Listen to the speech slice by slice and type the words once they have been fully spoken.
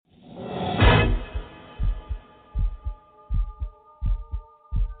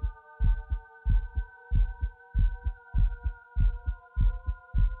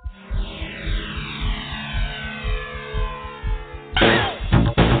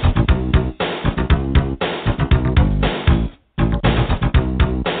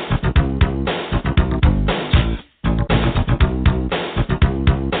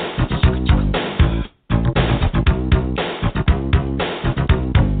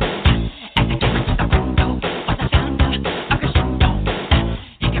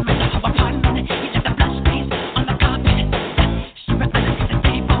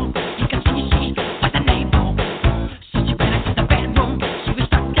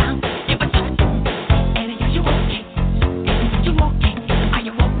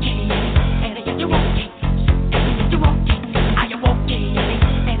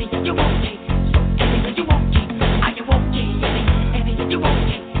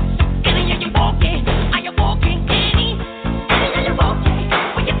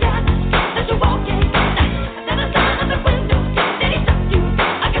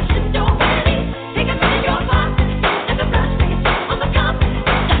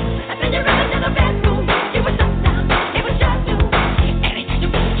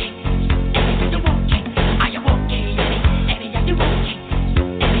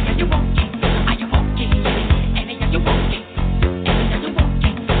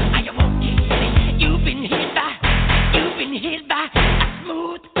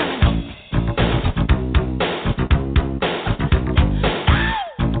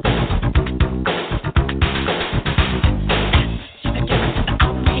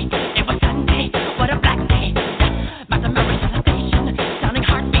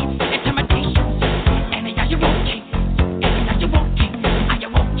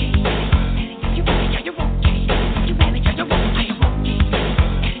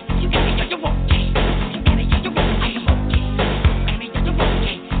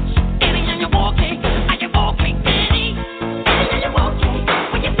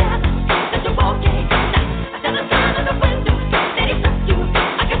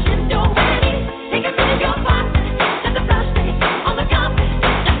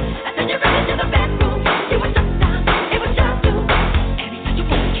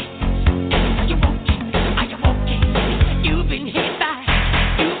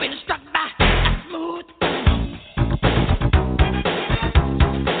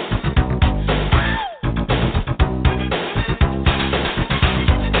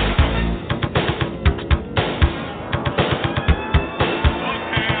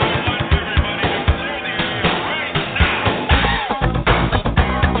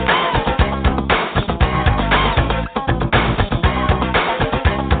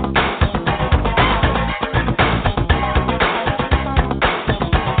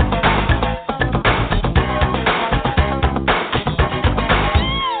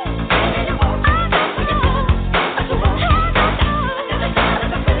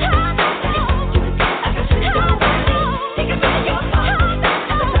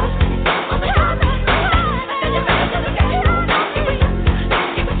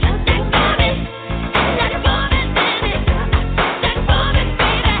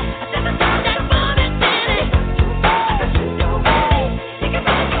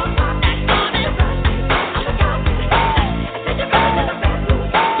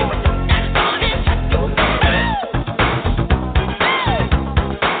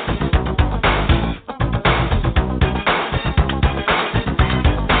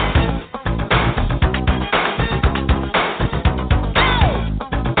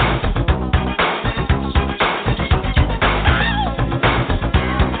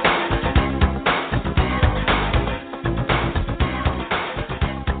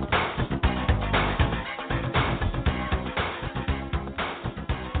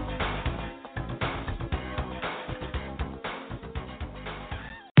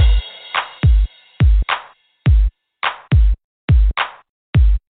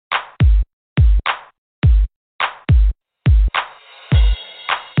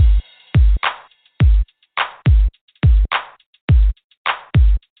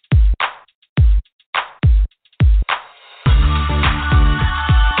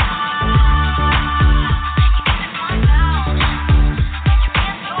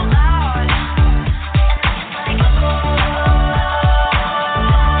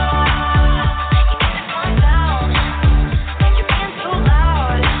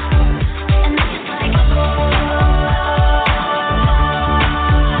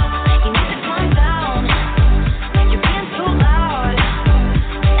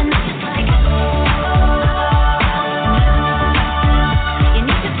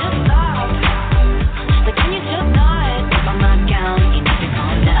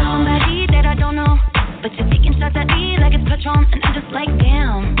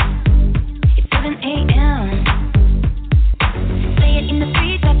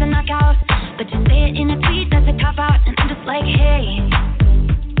But you say it in a tweet, that's a cop out, and I'm just like, hey,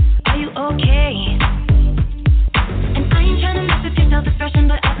 are you okay? And I ain't trying to mess with your self-expression,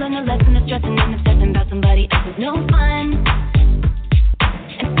 but I've learned a lesson of stressing and obsessing about somebody else is no fun.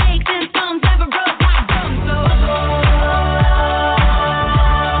 And fake symptoms never broke my bones, so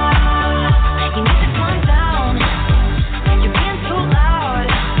you need to calm down. You're being too loud,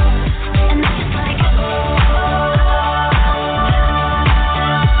 and I'm just like,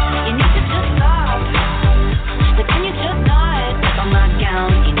 you need to just stop. But then you just not. If I'm not down,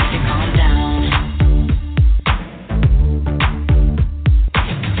 you need to calm down.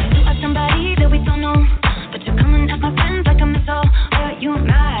 You are somebody that we don't know, but you're coming at my friends like a missile. Are you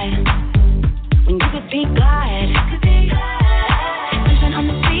mad when you could be glad? Sunshine on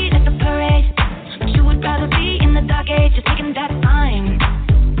the street at the parade, but you would rather be in the dark age. Just taking that time,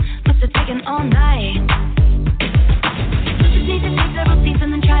 must have taken all night. You just need to take several seats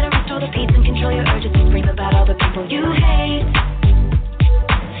and then try to restore the peace and control your urges to scream about all the people you hate.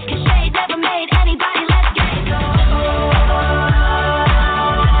 'Cause shade never made anybody less gay, so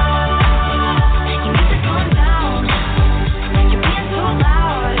you need to calm down. You're being too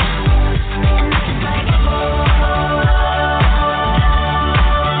loud, and I'm just like,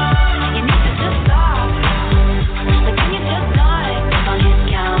 you need to just stop. But can you just not? On his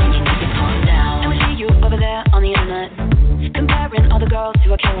count, you need to calm down. And we see you over there on the internet, comparing all the girls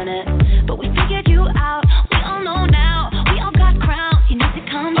who are killing it. But we figured you out. We all know now. We all got crowns. You need to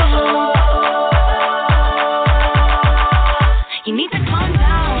calm down. You need to calm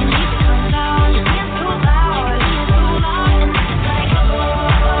down. You need to calm down. You're being too loud. You're being too loud. And it's just like,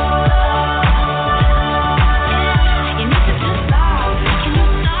 you need to just stop. Can you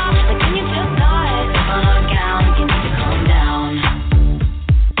stop? Like, can you just not? If I'm not down, you need to calm down.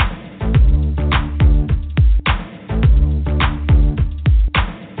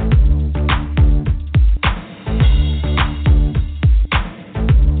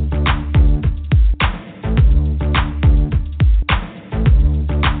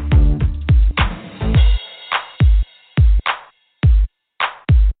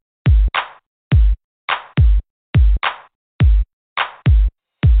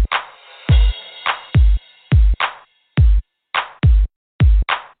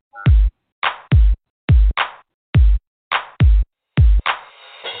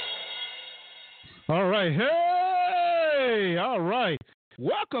 All right. Hey, all right.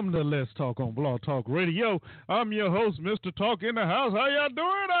 Welcome to Let's Talk on Blog Talk Radio. I'm your host, Mr. Talk in the house. How y'all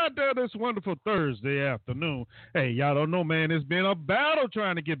doing out there this wonderful Thursday afternoon? Hey, y'all don't know, man. It's been a battle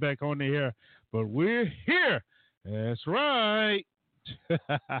trying to get back on the air, but we're here. That's right.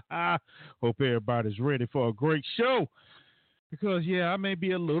 Hope everybody's ready for a great show because, yeah, I may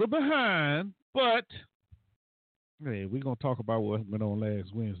be a little behind, but hey, we're going to talk about what went on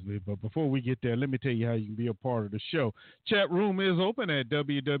last Wednesday. But before we get there, let me tell you how you can be a part of the show. Chat room is open at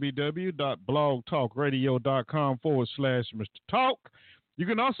www.blogtalkradio.com/Mr. Talk. You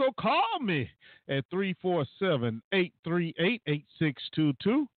can also call me at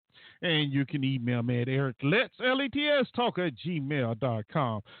 347-838-8622. And you can email me at ericlets, L-E-T-S,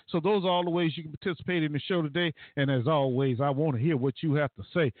 talk@gmail.com. So those are all the ways you can participate in the show today. And as always, I want to hear what you have to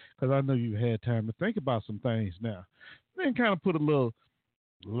say because I know you had time to think about some things now. And kind of put a little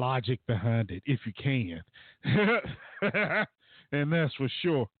logic behind it if you can. And that's for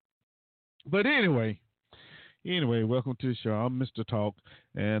sure. But anyway, welcome to the show. I'm Mr. Talk,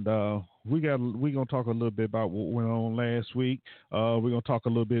 and we're gonna talk a little bit about what went on last week. We're gonna talk a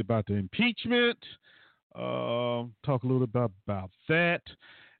little bit about the impeachment. Talk a little bit about that,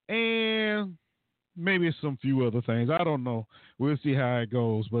 and maybe some few other things. I don't know. We'll see how it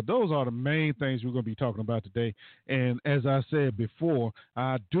goes. But those are the main things we're gonna be talking about today. And as I said before,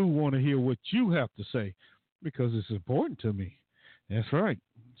 I do want to hear what you have to say because it's important to me. That's right.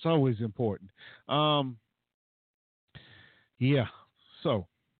 It's always important. Yeah, so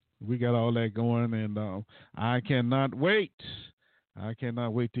we got all that going, and I cannot wait. I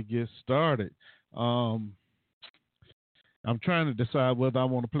cannot wait to get started. I'm trying to decide whether I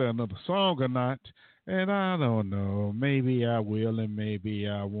want to play another song or not, and I don't know. Maybe I will, and maybe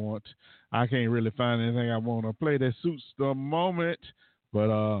I won't. I can't really find anything I want to play that suits the moment,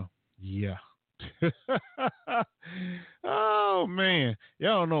 but yeah. Oh man,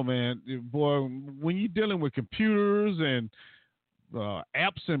 y'all know, man, boy, when you're dealing with computers and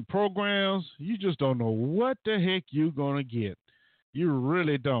apps and programs, you just don't know what the heck you're gonna get. You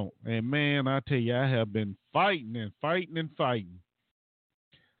really don't. And man, I tell you, I have been fighting and fighting and fighting,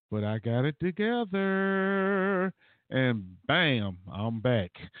 but I got it together, and bam, I'm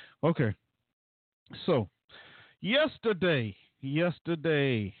back. Okay, so yesterday,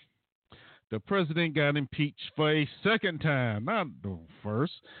 The president got impeached for a second time, not the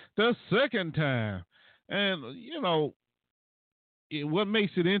first, the second time. And, what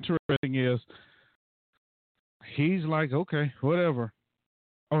makes it interesting is he's like, okay, whatever,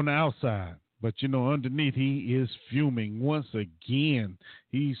 on the outside. But, underneath, he is fuming once again.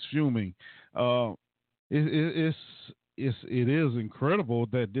 He's fuming. It is incredible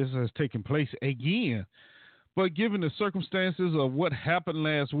that this has taken place again. But given the circumstances of what happened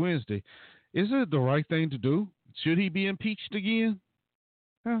last Wednesday, is it the right thing to do? Should he be impeached again?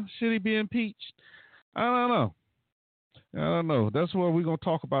 Should he be impeached? I don't know. That's why we're going to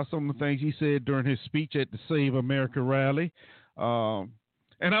talk about some of the things he said during his speech at the Save America rally.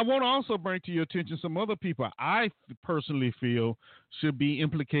 And I want to also bring to your attention some other people I personally feel should be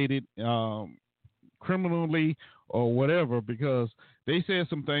implicated criminally or whatever, because they said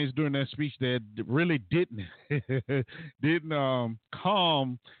some things during that speech that really didn't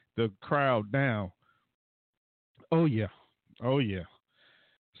calm the crowd down. Oh yeah.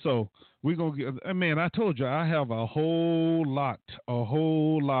 So we're gonna get. Man, I told you I have a whole lot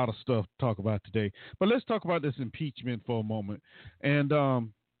of stuff to talk about today. But let's talk about this impeachment for a moment. And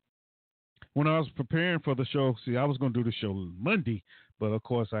when I was preparing for the show, I was going to do the show Monday, but of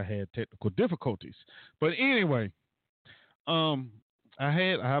course I had technical difficulties. But anyway, I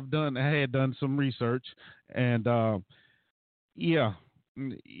had done some research, and I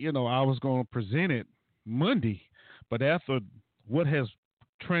was going to present it Monday, but after what has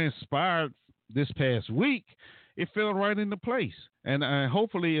transpired this past week, it fell right into place, and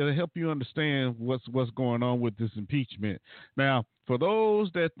hopefully it'll help you understand what's going on with this impeachment. Now, for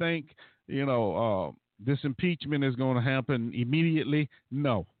those that think this impeachment is going to happen immediately,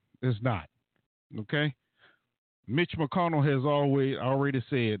 no, it's not. Okay, Mitch McConnell has already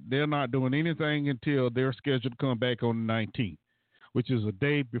said they're not doing anything until they're scheduled to come back on the 19th, which is a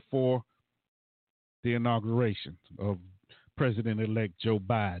day before the inauguration of President-elect Joe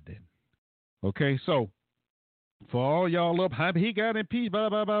Biden. Okay, so for all y'all up, he got impeached, blah,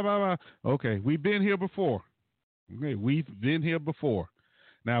 blah, blah, blah, blah. Okay, we've been here before.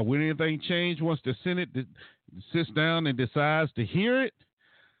 Now, will anything change once the Senate sits down and decides to hear it?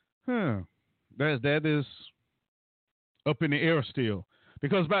 That is up in the air still.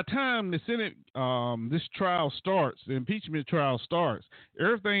 Because by the time the Senate, this trial starts, the impeachment trial starts,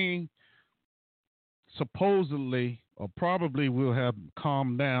 everything supposedly or probably will have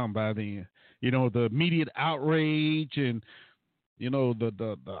calmed down by then. The immediate outrage and, we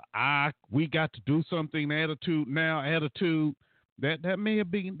got to do something attitude, that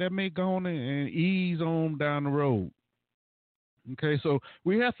may go on and ease on down the road. Okay, so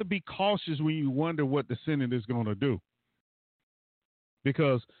we have to be cautious when you wonder what the Senate is going to do,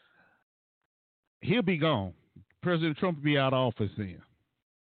 because he'll be gone. President Trump will be out of office then.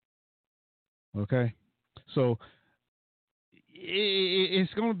 Okay, so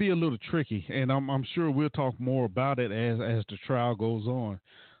it's going to be a little tricky, and I'm sure we'll talk more about it as the trial goes on,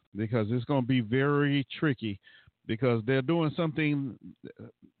 because it's going to be very tricky, because they're doing something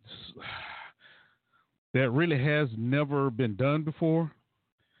that really has never been done before.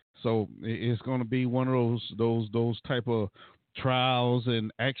 So it's going to be one of those type of trials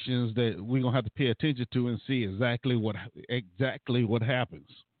and actions that we're going to have to pay attention to and see exactly what happens.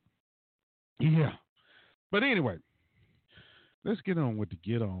 Yeah. But anyway, let's get on with the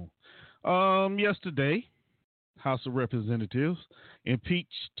get on. Yesterday, House of Representatives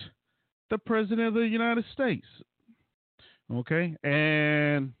impeached the President of the United States. Okay,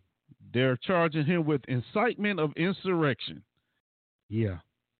 and they're charging him with incitement of insurrection. Yeah.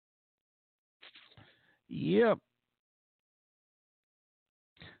 Yep.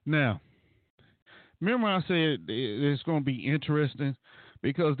 Now, remember I said it's going to be interesting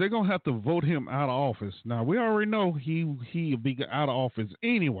because they're going to have to vote him out of office. Now, we already know he'll be out of office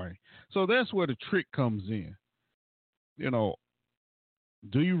anyway. So that's where the trick comes in. Do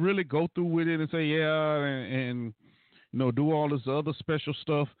you really go through with it and say, yeah, and do all this other special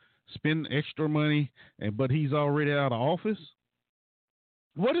stuff, spend extra money, but he's already out of office?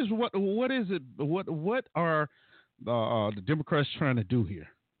 What is it? What are the Democrats trying to do here?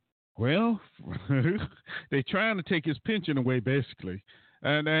 Well, they're trying to take his pension away, basically,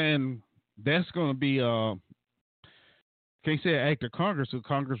 and that's going to be can't say an act of Congress, so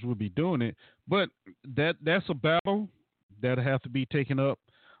Congress will be doing it, but that's a battle that'll have to be taken up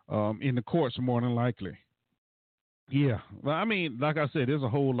in the courts more than likely. Yeah, well, I mean, like I said, there's a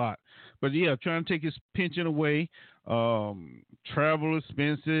whole lot, but yeah, trying to take his pension away, travel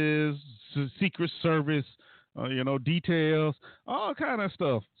expenses, Secret Service, details, all kind of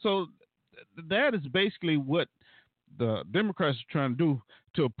stuff. So that is basically what the Democrats are trying to do,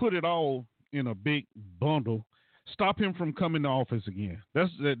 to put it all in a big bundle, stop him from coming to office again.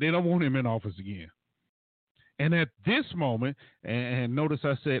 They don't want him in office again. And at this moment, and notice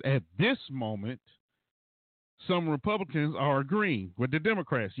I said at this moment, some Republicans are agreeing with the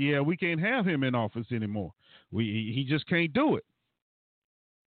Democrats. Yeah, we can't have him in office anymore. He just can't do it.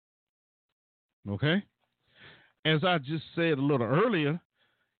 Okay? As I just said a little earlier,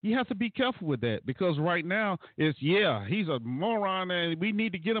 you have to be careful with that because right now it's, he's a moron and we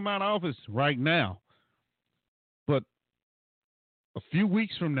need to get him out of office right now. But a few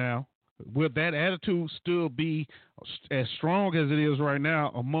weeks from now, will that attitude still be as strong as it is right now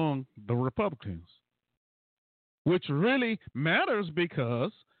among the Republicans? Which really matters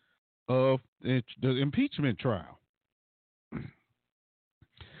because of the impeachment trial.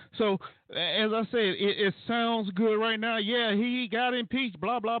 So, as I said, it sounds good right now. Yeah, he got impeached,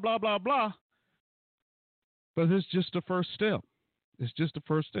 blah, blah, blah, blah, blah. But it's just the first step. It's just the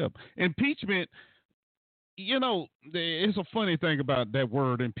first step. Impeachment, it's a funny thing about that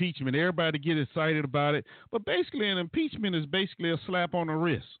word, impeachment. Everybody get excited about it. But basically, an impeachment is basically a slap on the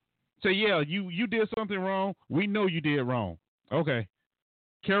wrist. Say, you did something wrong. We know you did wrong. Okay,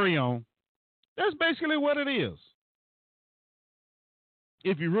 carry on. That's basically what it is.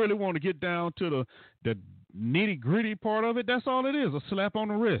 If you really want to get down to the nitty-gritty part of it, that's all it is, a slap on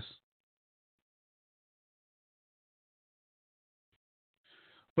the wrist.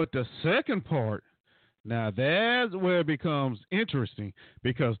 But the second part, now that's where it becomes interesting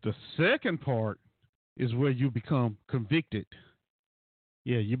because the second part is where you become convicted.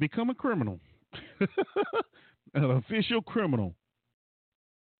 Yeah, you become a criminal, an official criminal.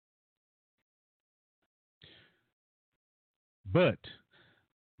 But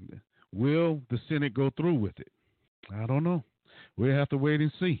will the Senate go through with it? I don't know. We'll have to wait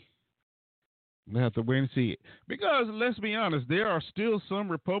and see. We'll have to wait and see. Because let's be honest, there are still some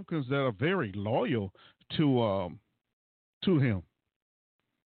Republicans that are very loyal to him.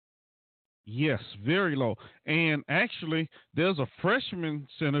 Yes, very low. And actually, there's a freshman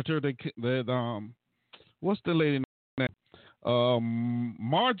senator that what's the lady name?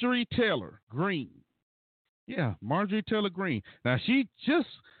 Marjorie Taylor Greene. Yeah, Marjorie Taylor Greene. Now she just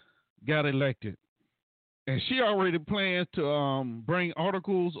got elected, and she already plans to bring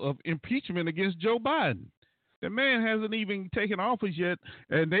articles of impeachment against Joe Biden. The man hasn't even taken office yet,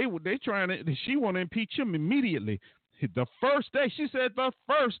 and they trying to. She want to impeach him immediately. The first day, she said, the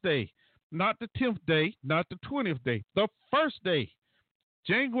first day. Not the 10th day, not the 20th day. The first day,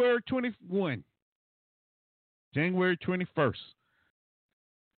 January 21, January 21st.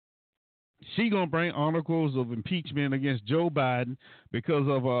 She going to bring articles of impeachment against Joe Biden because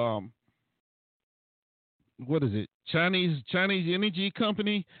of, what is it, Chinese energy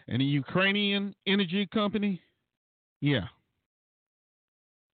company and a Ukrainian energy company? Yeah.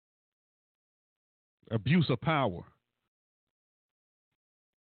 Abuse of power.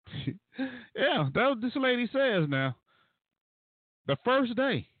 Yeah, that's what this lady says now. The first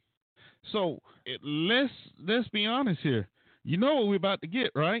day. So let's be honest here. You know what we're about to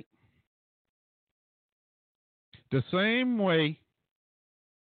get, right? The same way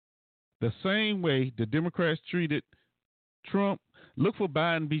the Democrats treated Trump, look for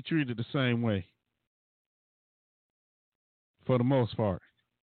Biden to be treated the same way. For the most part.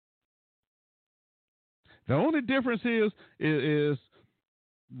 The only difference is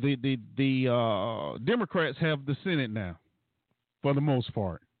the Democrats have the Senate now, for the most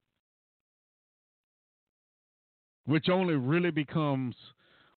part, which only really becomes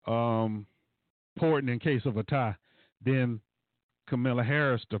important in case of a tie. Then Kamala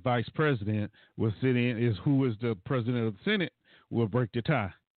Harris, the vice president, will sit in, who is the president of the Senate, will break the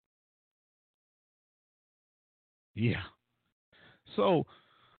tie. Yeah. So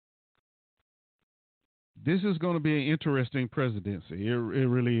this is going to be an interesting presidency. It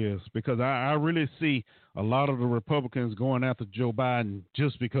really is, because I really see a lot of the Republicans going after Joe Biden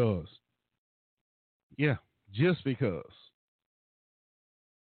just because. Yeah, just because.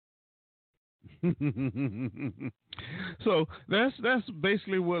 So that's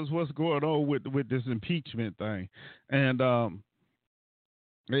basically what's going on with this impeachment thing, and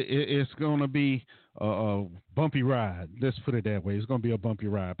it's going to be a bumpy ride. Let's put it that way. It's going to be a bumpy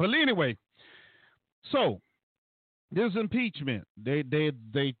ride. But anyway. So, this impeachment, they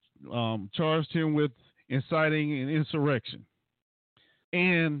charged him with inciting an insurrection,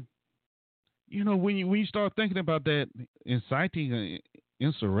 and when you start thinking about that, inciting an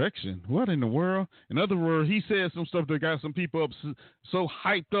insurrection, what in the world? In other words, he said some stuff that got some people up so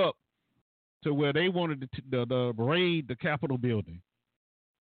hyped up to where they wanted to raid the Capitol building.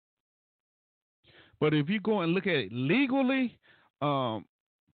 But if you go and look at it legally,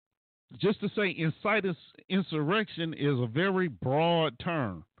 just to say incite insurrection is a very broad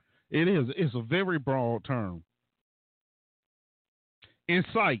term. It is. It's a very broad term.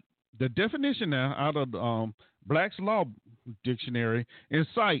 Incite. The definition now out of Black's Law Dictionary: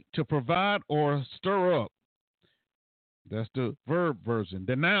 incite, to provide or stir up. That's the verb version.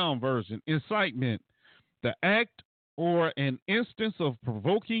 The noun version: incitement, the act or an instance of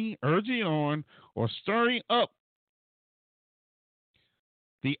provoking, urging on, or stirring up.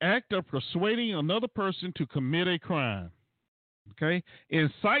 The act of persuading another person to commit a crime. Okay?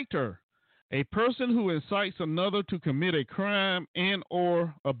 Inciter, a person who incites another to commit a crime and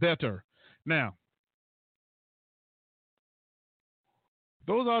or abettor. Now,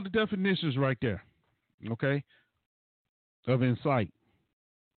 those are the definitions right there, okay, of incite.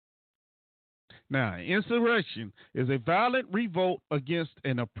 Now, insurrection is a violent revolt against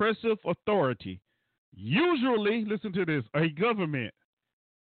an oppressive authority, usually, listen to this, a government.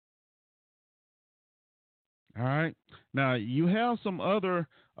 All right. Now, you have some other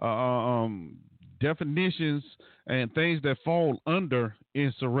definitions and things that fall under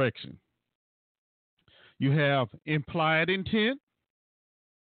insurrection. You have implied intent,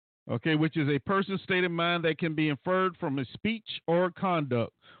 okay, which is a person's state of mind that can be inferred from a speech or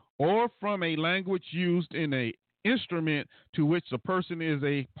conduct, or from a language used in an instrument to which the person is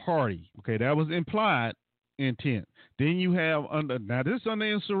a party. Okay, that was implied intent. Then you have now this is under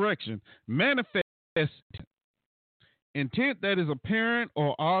insurrection, manifest intent that is apparent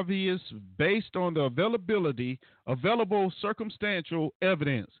or obvious based on the available circumstantial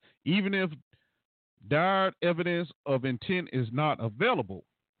evidence, even if direct evidence of intent is not available.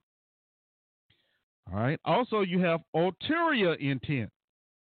 All right. Also, you have ulterior intent,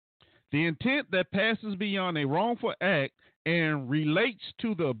 the intent that passes beyond a wrongful act and relates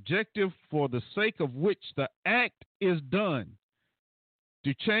to the objective for the sake of which the act is done,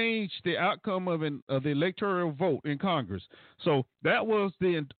 to change the outcome of the electoral vote in Congress. So that was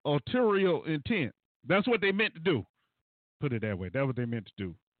the ulterior intent. That's what they meant to do. Put it that way. That's what they meant to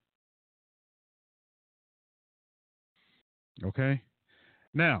do. Okay?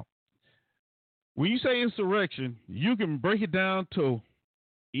 Now, when you say insurrection, you can break it down to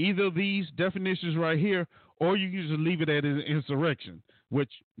either of these definitions right here, or you can just leave it at insurrection,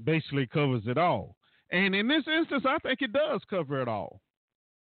 which basically covers it all. And in this instance, I think it does cover it all,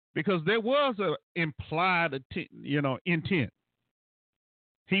 because there was an implied, intent.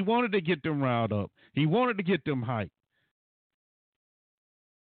 He wanted to get them riled up. He wanted to get them hyped.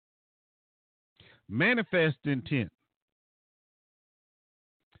 Manifest intent.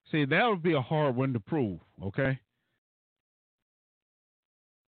 See, that would be a hard one to prove, okay?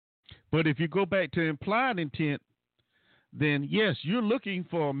 But if you go back to implied intent, then yes, you're looking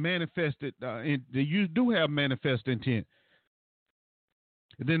for manifested, you do have manifest intent.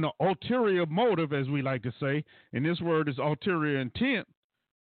 And then the ulterior motive, as we like to say, and this word is ulterior intent.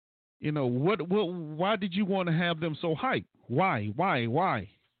 Why did you want to have them so hyped? Why?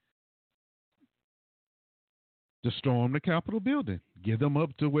 To storm the Capitol building. Get them up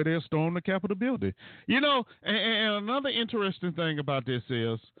to where they'll storm the Capitol building. And another interesting thing about this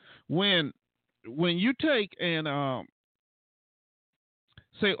is when you take and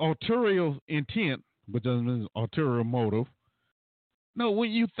say ulterior intent, which is ulterior motive. No,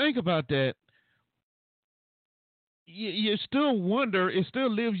 when you think about that, you still wonder. It still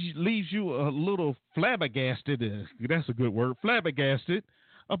leaves you a little flabbergasted. That's a good word, flabbergasted,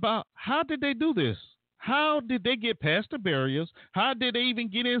 about how did they do this? How did they get past the barriers? How did they even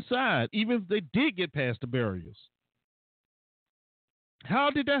get inside, even if they did get past the barriers?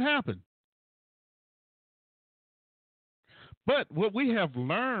 How did that happen? But what we have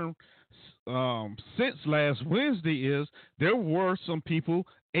learned since last Wednesday is there were some people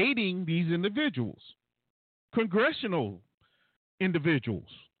aiding these individuals, congressional individuals,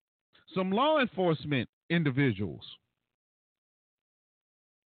 some law enforcement individuals.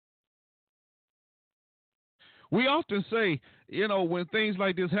 We often say, when things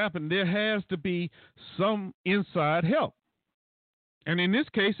like this happen, there has to be some inside help. And in this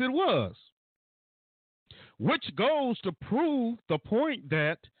case, it was. Which goes to prove the point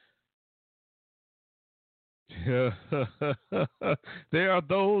that there are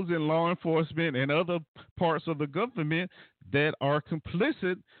those in law enforcement and other parts of the government that are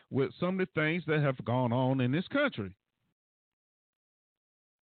complicit with some of the things that have gone on in this country.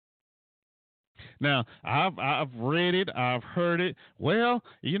 Now, I've read it, I've heard it. Well,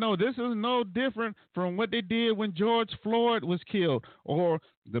 this is no different from what they did when George Floyd was killed, or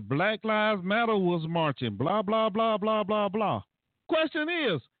the Black Lives Matter was marching, blah, blah, blah, blah, blah, blah. Question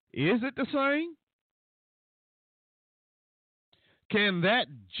is it the same? Can that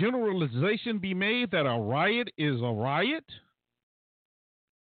generalization be made that a riot is a riot?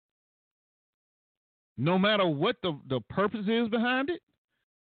 No matter what the purpose is behind it?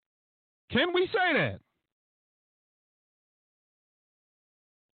 Can we say that?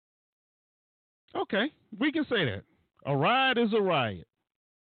 Okay, we can say that. A riot is a riot.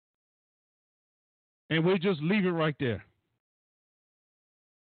 And we'll just leave it right there.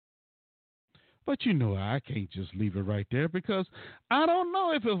 But you know, I can't just leave it right there because I don't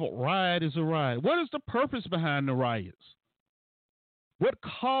know if a riot is a riot. What is the purpose behind the riots? What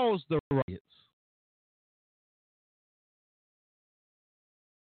caused the riots?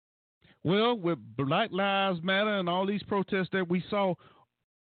 Well, with Black Lives Matter and all these protests that we saw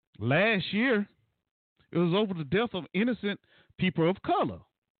last year, it was over the death of innocent people of color.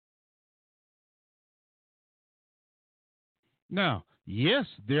 Now, yes,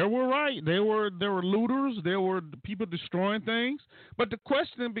 there were riots. There were looters. There were people destroying things. But the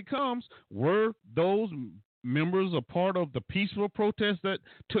question becomes: were those members a part of the peaceful protests that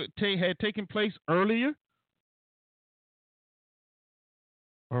had taken place earlier,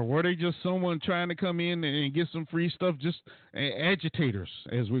 or were they just someone trying to come in and get some free stuff? Just agitators,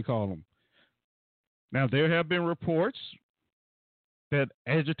 as we call them. Now, there have been reports that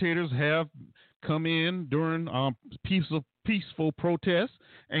agitators have come in during peaceful protests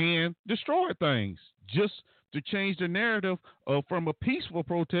and destroyed things just to change the narrative from a peaceful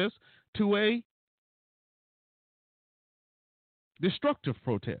protest to a destructive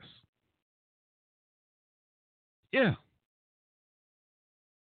protest. Yeah.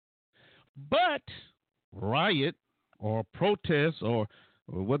 But riot or protest or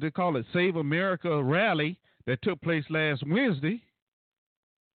what they call it, Save America rally that took place last Wednesday,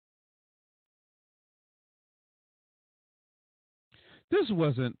 this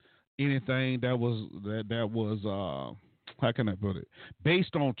wasn't anything that was how can I put it,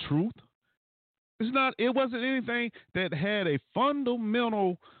 based on truth. It wasn't anything that had a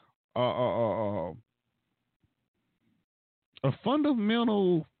fundamental a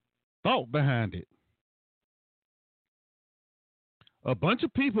fundamental thought behind it. A bunch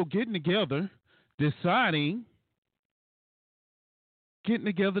of people getting together deciding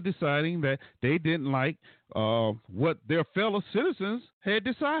that they didn't like what their fellow citizens had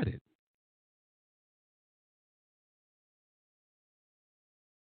decided.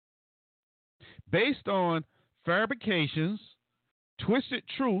 Based on fabrications, twisted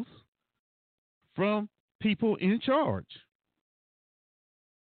truth from people in charge.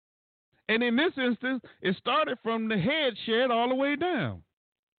 And in this instance, it started from the head shed all the way down.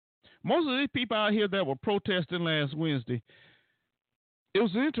 Most of these people out here that were protesting last Wednesday, it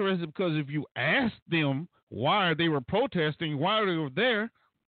was interesting because if you asked them why they were protesting, why they were there,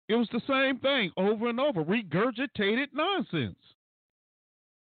 it was the same thing over and over, regurgitated nonsense.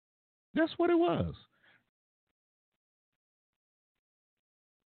 That's what it was.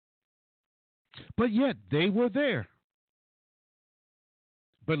 But yet they were there,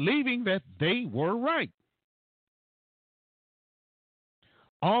 believing that they were right.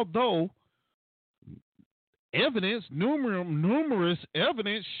 Although evidence, numerous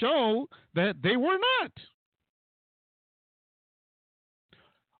evidence showed that they were not.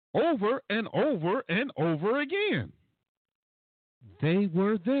 Over and over and over again. They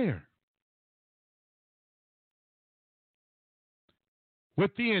were there.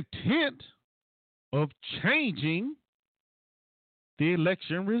 With the intent of changing the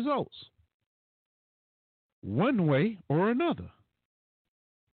election results one way or another.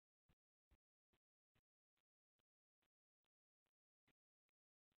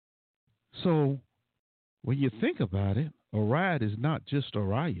 So when you think about it, a riot is not just a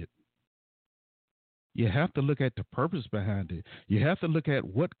riot. You have to look at the purpose behind it. You have to look at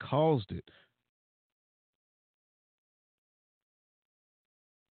what caused it.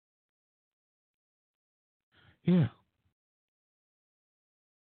 Yeah.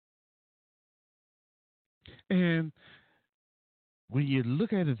 And when you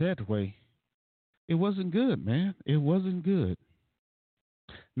look at it that way, it wasn't good, man. It wasn't good.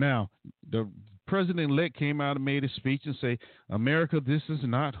 Now, the president-elect came out and made a speech and say, America, this is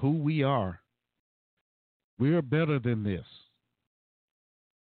not who we are. We are better than this.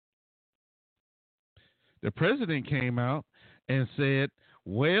 The president came out and said,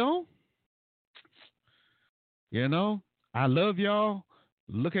 well, you know, I love y'all.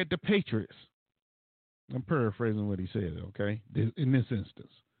 Look at the Patriots. I'm paraphrasing what he said, okay, in this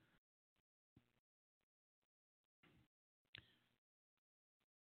instance.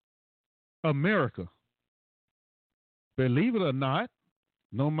 America, believe it or not,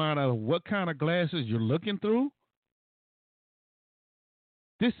 no matter what kind of glasses you're looking through,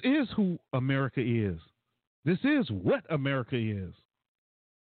 This is who America is. This is what America is.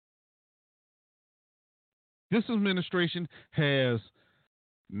 This administration has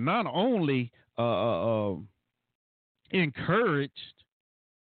not only encouraged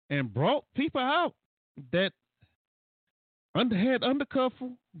and brought people out that had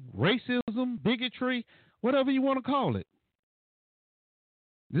undercover racism, bigotry, whatever you want to call it.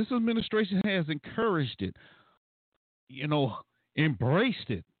 This administration has encouraged it, embraced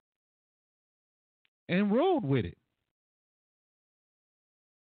it, and rode with it.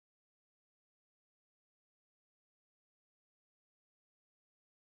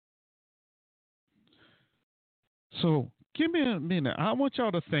 So give me a minute. I want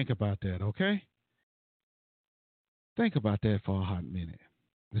y'all to think about that, okay? Think about that for a hot minute.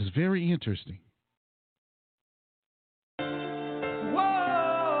 It's very interesting.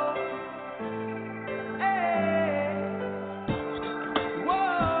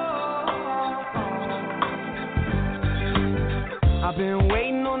 I've been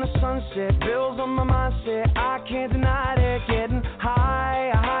waiting on the sunset, bills on my mindset, I can't deny it, getting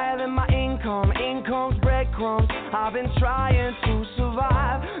higher than my income's breadcrumbs, I've been trying to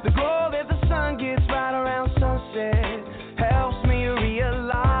survive, the glow that the sun gets right around sunset, helps me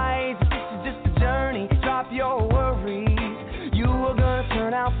realize this is just a journey, drop your worries, you are gonna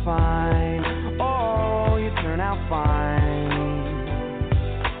turn out fine, oh, you turn out fine,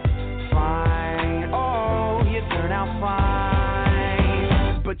 oh, you turn out fine.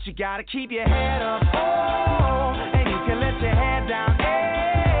 But you gotta keep your head up, oh, and you can let your head down,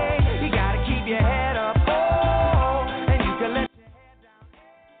 hey. You gotta keep your head up, oh, and you can let your head down,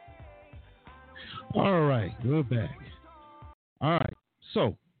 hey. All right, we're back. All right,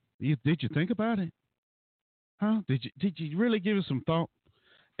 so did you think about it? Huh? Did you really give it some thought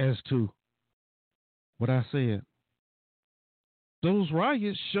as to what I said? Those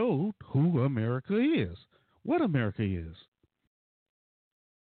riots showed who America is, what America is.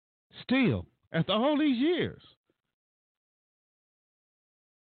 Still, after all these years,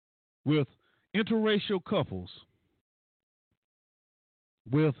 with interracial couples,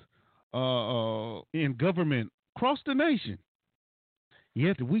 with in government across the nation,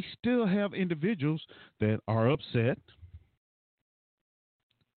 yet we still have individuals that are upset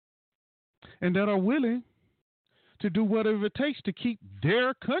and that are willing to do whatever it takes to keep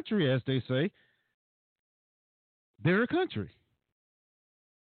their country, as they say, their country.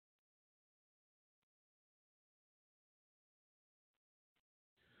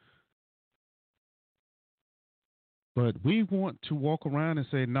 But we want to walk around and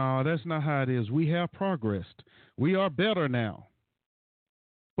say, no, that's not how it is. We have progressed. We are better now.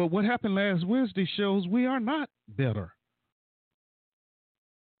 But what happened last Wednesday shows we are not better.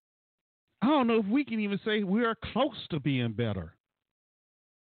 I don't know if we can even say we are close to being better.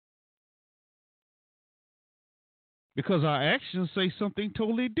 Because our actions say something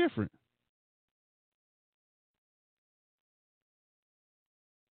totally different.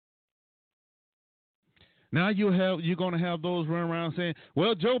 Now you're going to have those run around saying,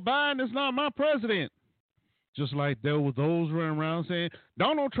 well, Joe Biden is not my president. Just like there were those running around saying,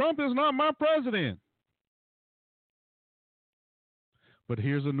 Donald Trump is not my president. But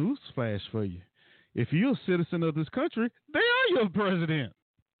here's a news flash for you. If you're a citizen of this country, they are your president.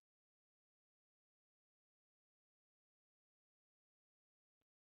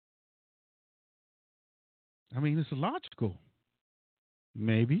 I mean, it's logical.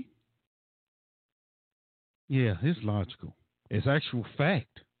 Maybe. Yeah, it's logical. It's actual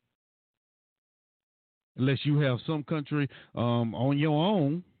fact. Unless you have some country on your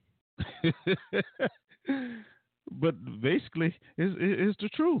own. But basically, it's the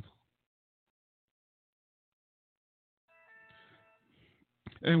truth.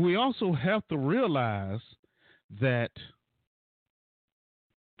 And we also have to realize that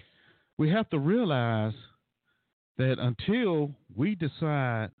until we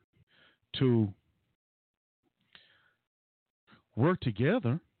decide to work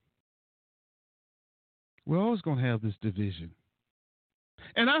together, we're always going to have this division.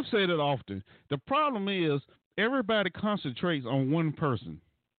 And I've said it often. The problem is everybody concentrates on one person.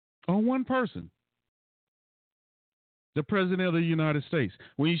 The President of the United States.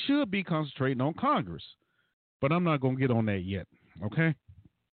 When you should be concentrating on Congress. But I'm not going to get on that yet. Okay?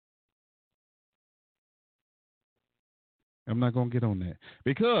 I'm not going to get on that.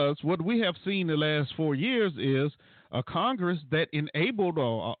 Because what we have seen the last 4 years is a Congress that enabled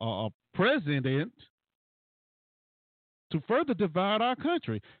a president to further divide our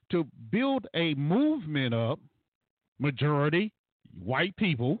country, to build a movement up, majority white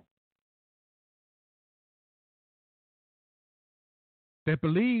people, that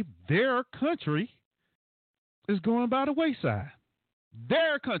believe their country is going by the wayside.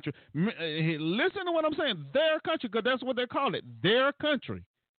 Their country. Listen to what I'm saying. Their country, because that's what they call it. Their country.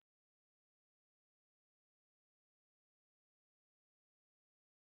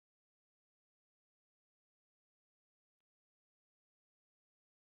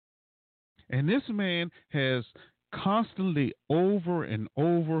 And this man has constantly over and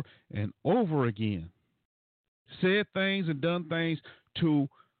over and over again said things and done things to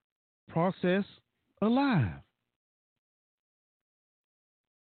process alive.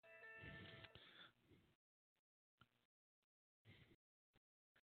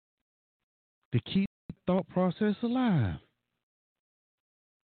 To keep the thought process alive.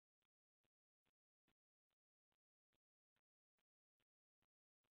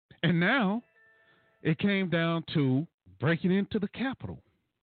 And now it came down to breaking into the Capitol.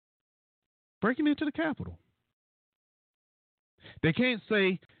 Breaking into the Capitol. They can't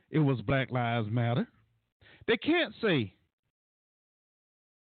say it was Black Lives Matter. They can't say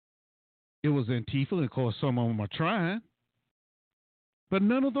it was Antifa. And of course, some of them are trying. But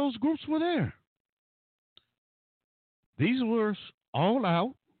none of those groups were there. These were all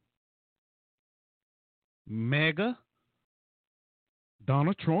out MAGA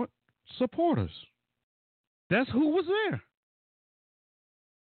Donald Trump supporters. That's who was there.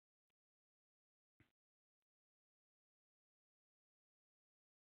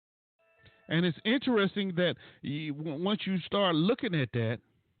 And it's interesting that once you start looking at that,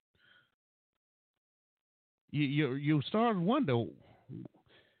 you start to wonder,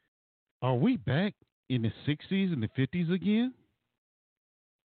 are we back in the 60s and the 50s again?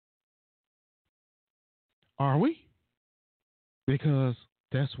 Are we? Because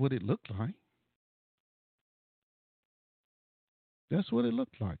that's what it looked like. That's what it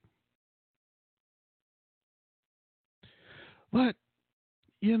looked like. But,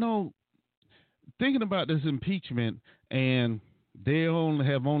 thinking about this impeachment, and they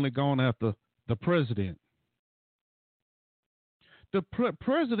have only gone after the president. The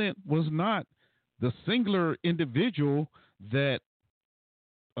president was not the singular individual that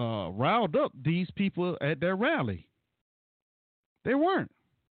riled up these people at their rally. They weren't.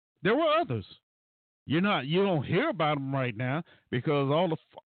 There were others. You don't hear about them right now because all the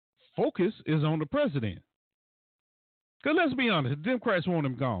focus is on the president. Because let's be honest, the Democrats want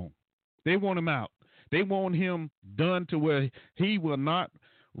him gone. They want him out. They want him done to where he will not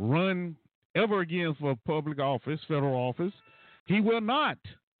run ever again for public office, federal office. He will not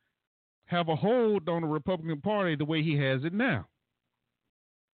have a hold on the Republican Party the way he has it now.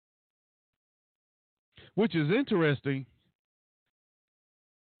 Which is interesting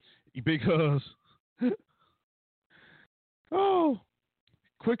because,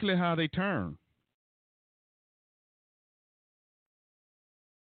 quickly how they turn.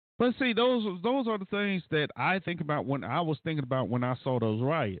 But see, those are the things that I think about when I was thinking about when I saw those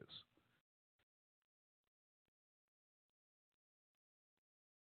riots.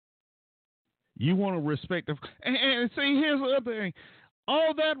 You want to respect them. And see, here's the other thing.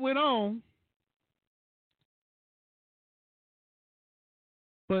 All that went on,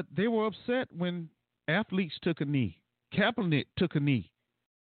 but they were upset when athletes took a knee. Kaepernick took a knee.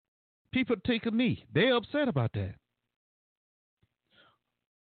 People take a knee. They're upset about that.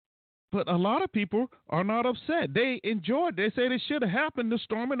 But a lot of people are not upset. They enjoyed it. They said it should have happened, the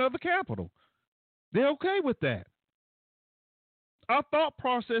storming of the Capitol. They're okay with that. Our thought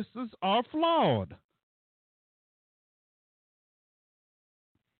processes are flawed.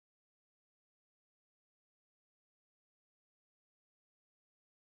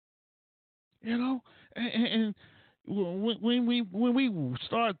 And when we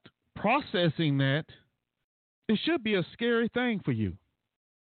start processing that, it should be a scary thing for you.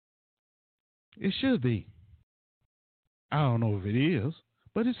 It should be. I don't know if it is,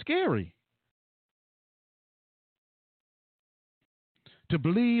 but it's scary. To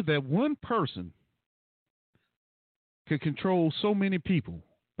believe that one person can control so many people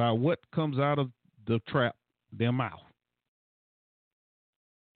by what comes out of their mouth.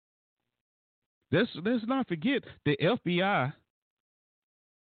 Let's not forget the FBI.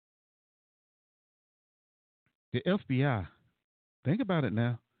 The FBI, think about it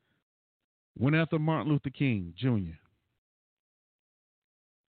now, went after Martin Luther King Jr.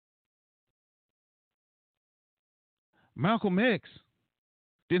 Malcolm X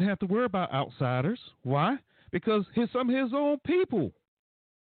didn't have to worry about outsiders. Why? Because some of his own people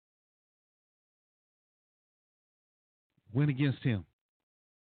went against him.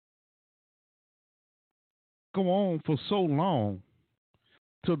 Go on for so long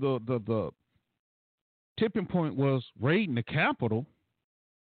till the tipping point was raiding the Capitol.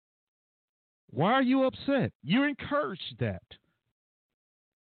 Why are you upset? You encourage that.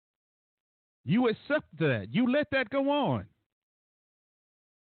 You accept that. You let that go on.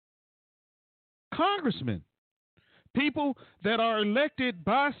 Congressmen, people that are elected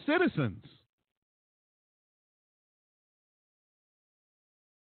by citizens.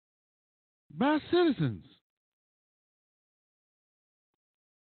 By citizens.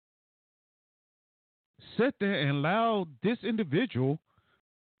 Sit there and allow this individual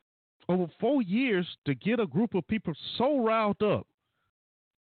over 4 years to get a group of people so riled up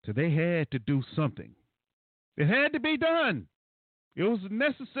that they had to do something. It had to be done. It was a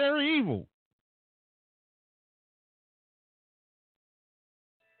necessary evil.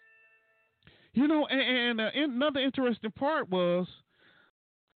 You know, and another interesting part was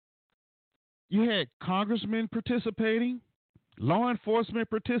you had congressmen participating, law enforcement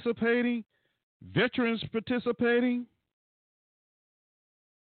participating, veterans participating.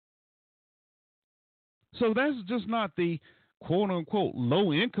 So that's just not the quote unquote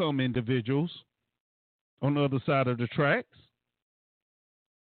low income individuals on the other side of the tracks.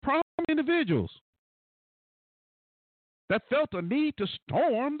 Prominent individuals that felt a need to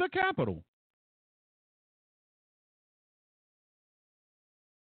storm the Capitol.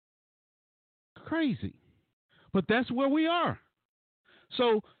 Crazy. But that's where we are.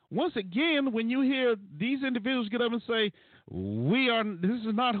 So once again, when you hear these individuals get up and say, this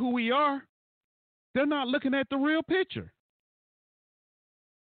is not who we are, they're not looking at the real picture.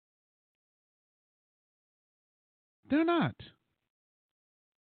 They're not.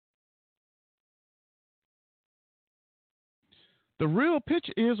 The real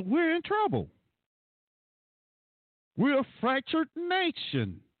picture is we're in trouble. We're a fractured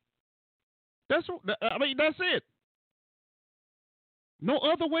nation. That's it. No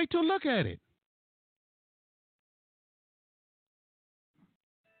other way to look at it.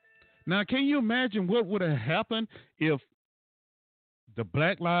 Now, can you imagine what would have happened if a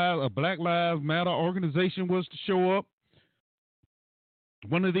Black Lives Matter organization was to show up?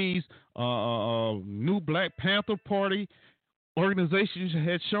 One of these new Black Panther Party organizations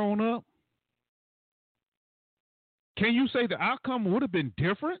had shown up. Can you say the outcome would have been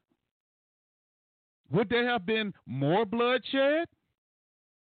different? Would there have been more bloodshed?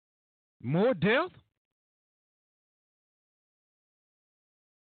 More death?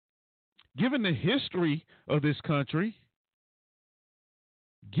 Given the history of this country,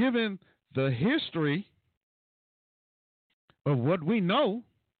 given the history of what we know,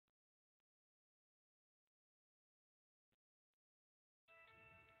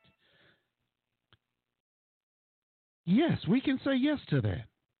 yes, we can say yes to that.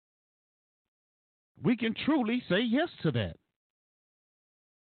 We can truly say yes to that.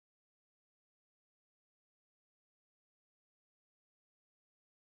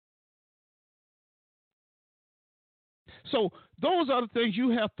 So those are the things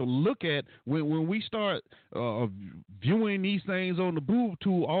you have to look at when we start viewing these things on the boob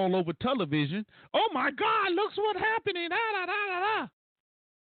tube all over television. Oh my God, look what's happening. Da, da, da, da, da.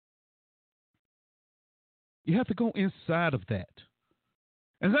 You have to go inside of that.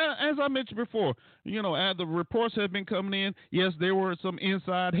 As I mentioned before, you know, as the reports have been coming in, yes, there were some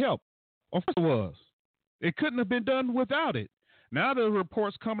inside help. Of course there was. It couldn't have been done without it. Now the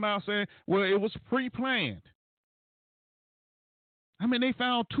reports coming out saying, well, it was pre-planned. I mean, they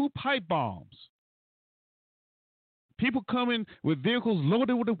found 2 pipe bombs. People coming with vehicles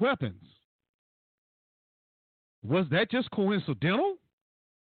loaded with weapons. Was that just coincidental?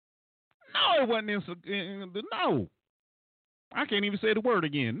 No, it wasn't. No. I can't even say the word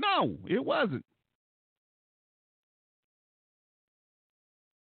again. No, it wasn't.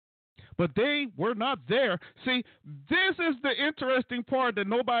 But they were not there. See, this is the interesting part that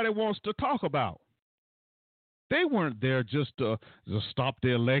nobody wants to talk about. They weren't there just to stop the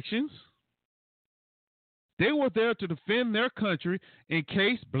elections. They were there to defend their country in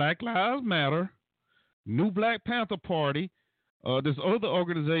case Black Lives Matter, New Black Panther Party, this other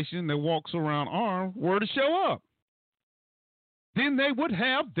organization that walks around armed were to show up. Then they would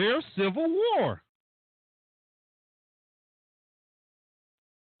have their civil war.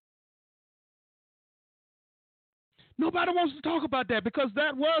 Nobody wants to talk about that because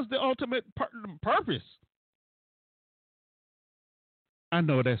that was the ultimate purpose. I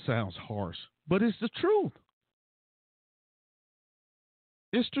know that sounds harsh, but it's the truth.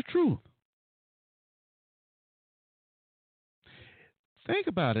 It's the truth. Think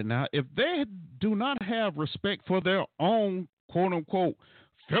about it now. If they do not have respect for their own quote unquote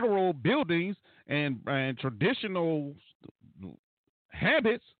federal buildings and traditional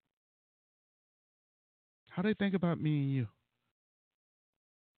habits, how do they think about me and you?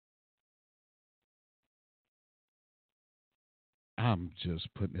 I'm just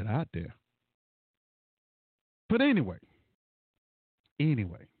putting it out there. But anyway,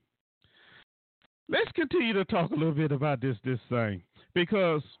 let's continue to talk a little bit about this thing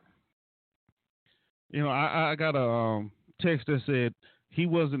because I got a text that said he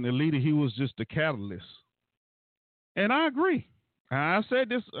wasn't the leader, he was just the catalyst, and I agree. I said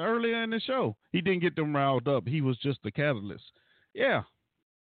this earlier in the show. He didn't get them riled up. He was just the catalyst. Yeah,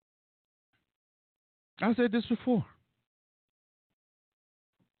 I said this before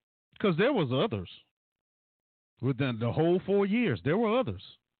because there was others within the whole 4 years. There were others.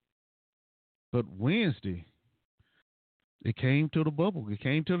 But Wednesday, it came to the bubble. It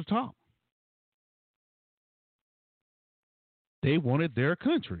came to the top. They wanted their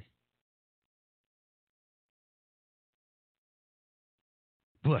country.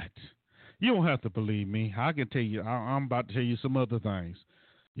 But you don't have to believe me. I can tell you, I'm about to tell you some other things.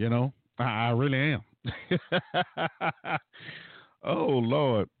 I really am. Oh,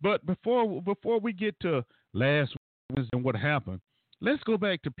 Lord. But before we get to last Wednesday and what happened, let's go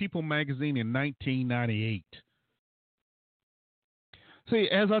back to People magazine in 1998. See,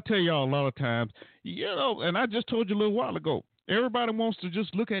 as I tell y'all a lot of times, and I just told you a little while ago, everybody wants to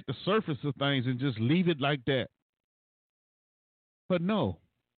just look at the surface of things and just leave it like that. But no,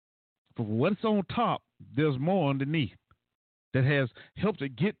 for what's on top, there's more underneath that has helped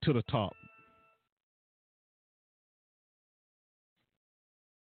it get to the top.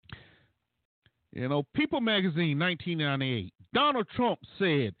 People magazine, 1998. Donald Trump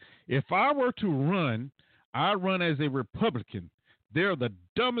said, if I were to run, I'd run as a Republican. They're the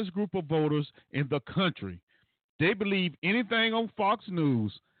dumbest group of voters in the country. They believe anything on Fox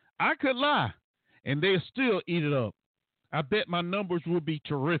News. I could lie, and they'll still eat it up. I bet my numbers would be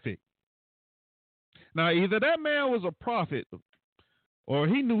terrific. Now, either that man was a prophet or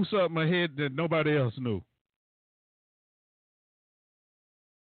he knew something ahead that nobody else knew.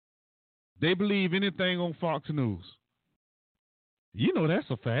 They believe anything on Fox News. That's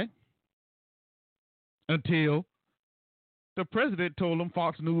a fact. Until the president told them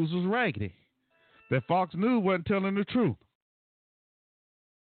Fox News was raggedy. That Fox News wasn't telling the truth.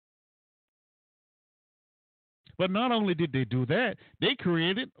 But not only did they do that, they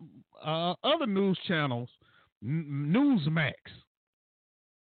created other news channels, Newsmax,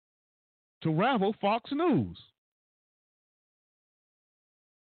 to rival Fox News.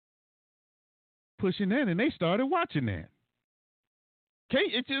 Pushing that, and they started watching that.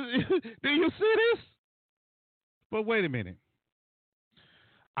 Okay, do you see this? But wait a minute.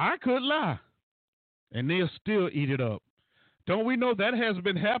 I could lie, and they'll still eat it up. Don't we know that has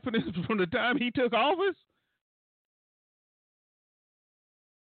been happening from the time he took office?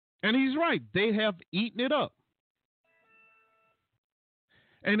 And he's right. They have eaten it up.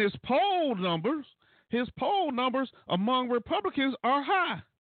 And his poll numbers among Republicans are high.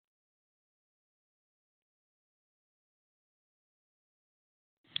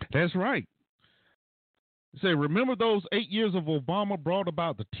 That's right. Say, remember those 8 years of Obama brought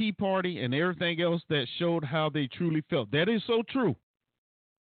about the Tea Party and everything else that showed how they truly felt. That is so true.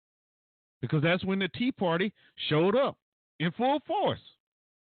 Because that's when the Tea Party showed up in full force.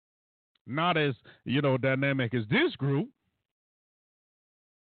 Not as, dynamic as this group.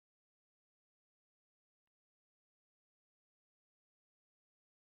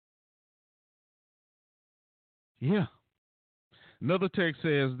 Yeah. Another text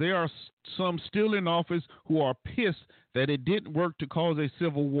says, there are some still in office who are pissed that it didn't work to cause a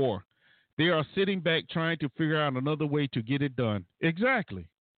civil war. They are sitting back trying to figure out another way to get it done. Exactly.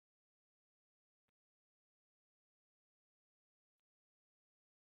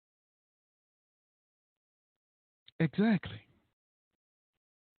 Exactly.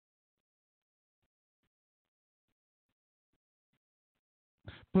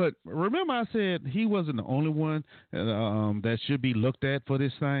 But remember I said he wasn't the only one that should be looked at for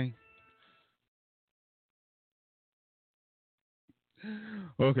this thing?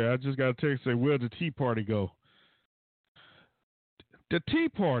 Okay, I just got a text say, where'd the Tea Party go? The Tea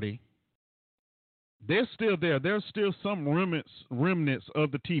Party, they're still there. There's still some remnants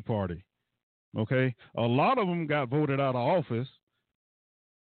of the Tea Party. Okay? A lot of them got voted out of office.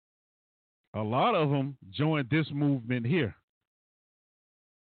 A lot of them joined this movement here.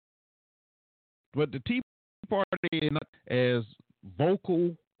 But the Tea Party is not as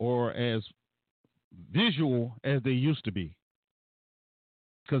vocal or as visual as they used to be.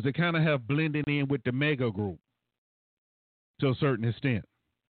 Because they kind of have blended in with the mega group to a certain extent.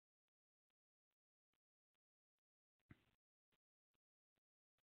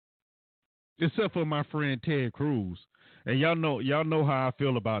 Except for my friend Ted Cruz. And y'all know how I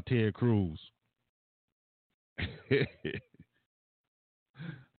feel about Ted Cruz.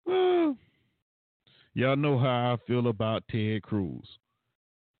 Y'all know how I feel about Ted Cruz.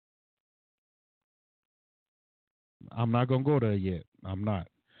 I'm not going to go there yet. I'm not.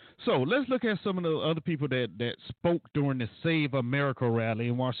 So let's look at some of the other people that spoke during the Save America rally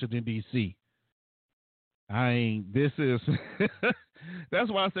in Washington, D.C. That's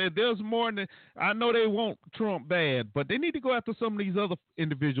why I said there's more than, I know they want Trump bad, but they need to go after some of these other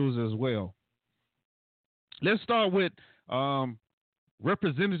individuals as well. Let's start with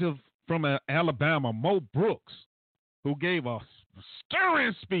Representative from Alabama, Mo Brooks, who gave a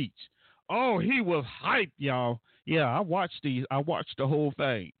stirring speech. Oh, he was hyped, y'all. Yeah, I watched the whole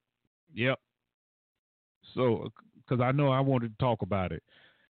thing. Yep. So, because I know I wanted to talk about it.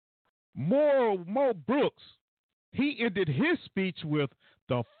 Mo Brooks, he ended his speech with,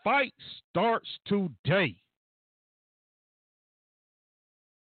 "The fight starts today."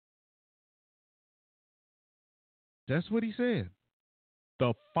 That's what he said.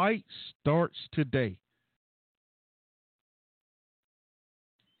 The fight starts today.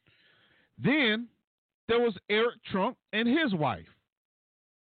 Then there was Eric Trump and his wife.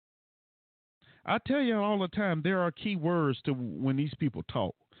 I tell you all the time, there are key words to when these people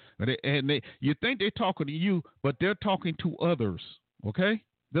talk. You think they're talking to you, but they're talking to others, okay?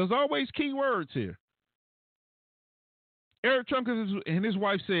 There's always key words here. Eric Trump and his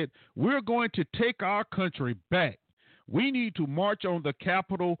wife said, "We're going to take our country back. We need to march on the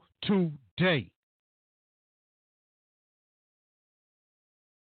Capitol today."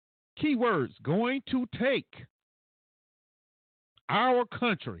 Key words, going to take our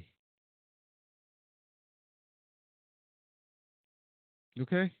country.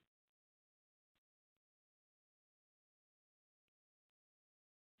 Okay?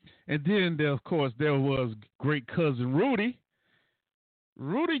 And then, of course, there was great cousin Rudy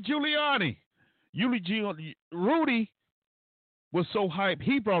Giuliani. Rudy was so hyped,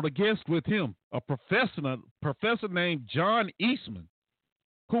 he brought a guest with him, a professor named John Eastman,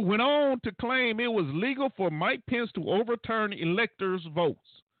 who went on to claim it was legal for Mike Pence to overturn electors'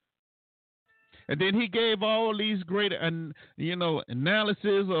 votes. And then he gave all these great,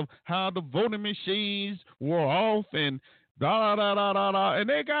 analysis of how the voting machines were off and da da da da da, and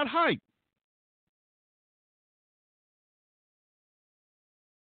they got hyped.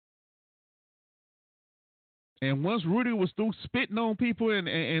 And once Rudy was through spitting on people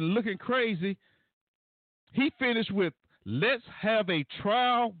and looking crazy, he finished with, "Let's have a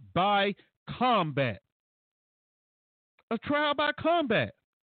trial by combat." A trial by combat.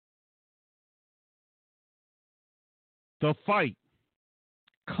 The fight,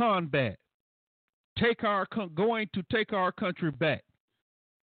 combat, going to take our country back.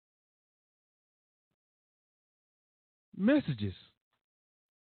 Messages.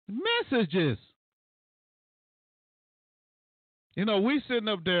 We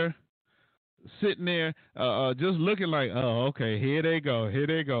sitting there, just looking like, oh, okay, here they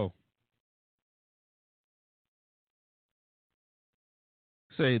go.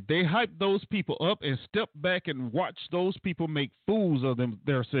 Say they hype those people up and step back and watch those people make fools of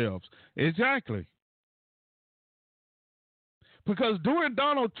themselves. Exactly. Because during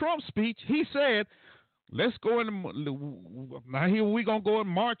Donald Trump's speech, he said, "Let's go now here we're gonna go and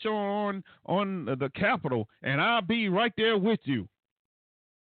march on the Capitol, and I'll be right there with you."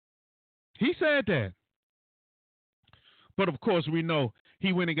 He said that. But of course, we know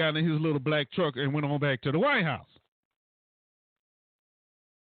he went and got in his little black truck and went on back to the White House.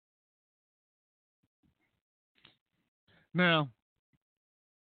 Now,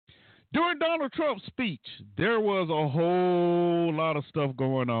 during Donald Trump's speech, there was a whole lot of stuff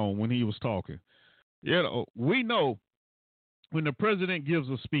going on when he was talking. We know when the president gives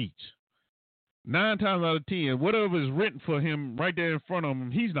a speech, 9 times out of 10, whatever is written for him right there in front of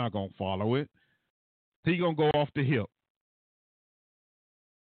him, he's not going to follow it. He's going to go off the hip.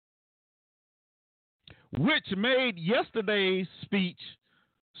 Which made yesterday's speech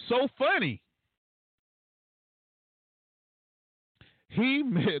so funny. He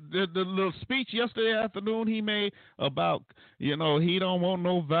made the little speech yesterday afternoon he made about, he don't want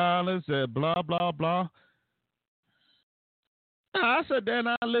no violence, blah, blah, blah. I said that and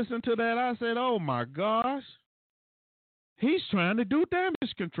I listened to that. I said, oh, my gosh. He's trying to do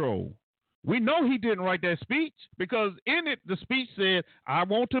damage control. We know he didn't write that speech because in it, the speech said, "I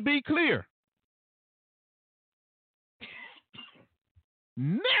want to be clear."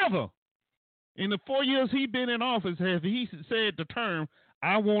 Never in the 4 years he's been in office has he said the term,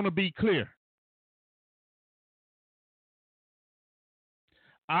 "I want to be clear."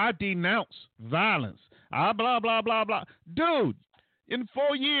 I denounce violence. I blah, blah, blah, blah. Dude, in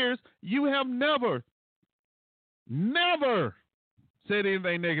 4 years, you have never said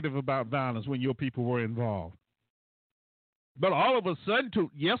anything negative about violence when your people were involved. But all of a sudden,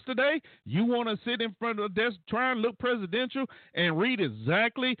 yesterday, you want to sit in front of the desk, try and look presidential, and read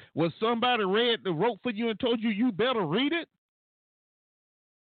exactly what somebody wrote for you and told you better read it?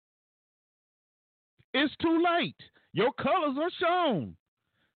 It's too late. Your colors are shown.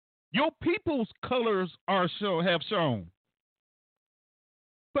 Your people's colors have shown.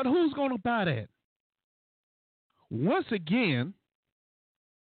 But who's going to buy that? Once again,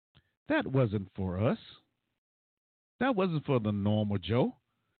 that wasn't for us. That wasn't for the normal Joe.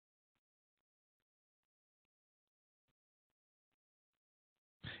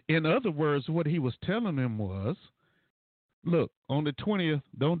 In other words, what he was telling them was, look, on the 20th,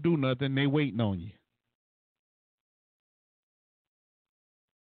 don't do nothing. They waiting on you.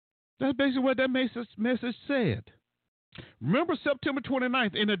 That's basically what that message said. Remember September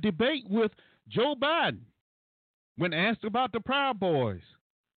 29th in a debate with Joe Biden when asked about the Proud Boys.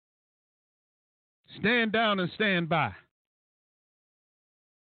 Stand down and stand by.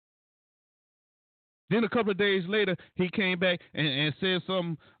 Then a couple of days later, he came back and said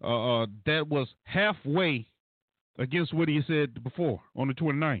something that was halfway against what he said before on the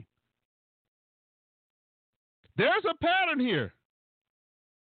 29th. There's a pattern here.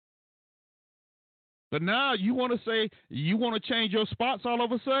 But now you want to say you want to change your spots all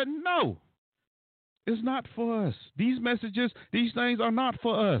of a sudden? No. It's not for us. These messages, these things are not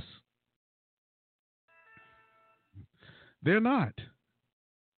for us. They're not.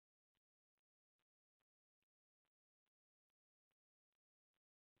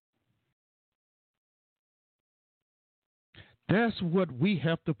 That's what we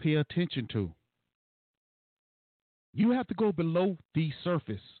have to pay attention to. You have to go below the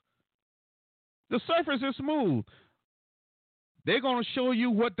surface. The surface is smooth. They're going to show you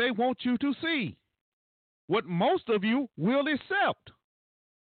what they want you to see, what most of you will accept.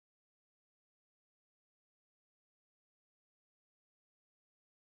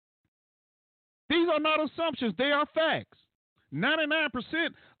 These are not assumptions. They are facts. 99%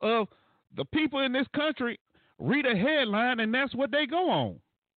 of the people in this country read a headline, and that's what they go on.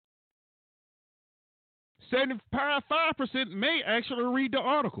 75% may actually read the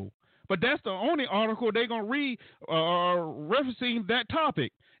article, but that's the only article they're going to read referencing that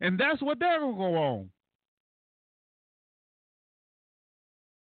topic, and that's what they're going to go on.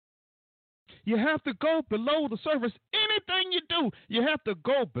 You have to go below the surface. Anything you do, you have to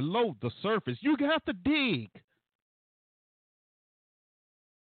go below the surface. You have to dig.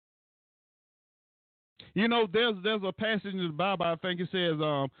 You know, there's a passage in the Bible, I think it says,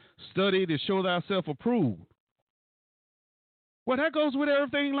 study to show thyself approved. Well, that goes with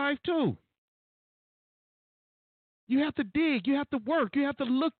everything in life, too. You have to dig. You have to work. You have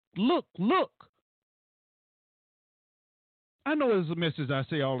to look. I know it's a message I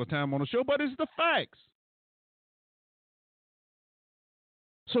say all the time on the show, but it's the facts.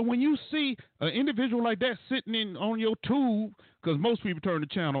 So when you see an individual like that sitting in on your tube, because most people turn the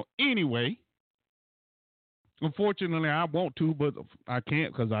channel anyway. Unfortunately, I want to, but I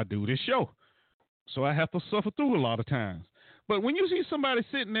can't because I do this show. So I have to suffer through a lot of times. But when you see somebody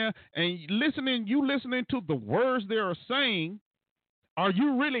sitting there and listening to the words they are saying, are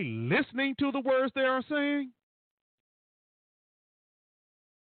you really listening to the words they are saying?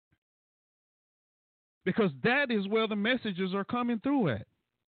 Because that is where the messages are coming through at.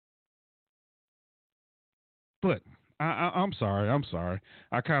 But I'm sorry.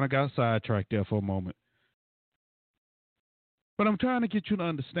 I kind of got sidetracked there for a moment. But I'm trying to get you to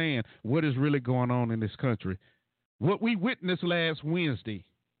understand what is really going on in this country. What we witnessed last Wednesday,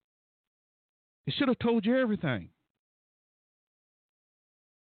 it should have told you everything.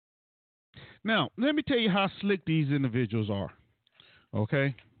 Now, let me tell you how slick these individuals are,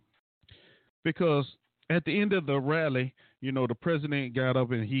 okay? Because at the end of the rally, you know, the president got up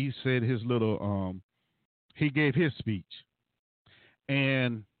and he said his little, he gave his speech.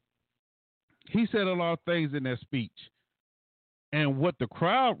 And he said a lot of things in that speech. And what the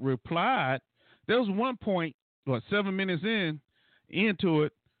crowd replied, there was one point, 7 minutes into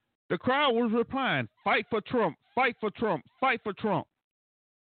it, the crowd was replying, fight for Trump, fight for Trump, fight for Trump.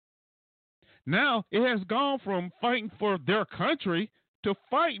 Now it has gone from fighting for their country to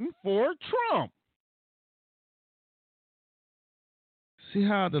fighting for Trump. See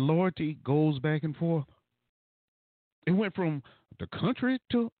how the loyalty goes back and forth? It went from the country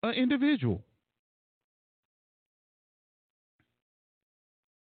to an individual.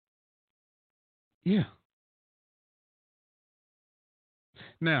 Yeah.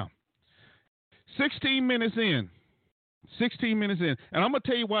 Now, 16 minutes in, and I'm going to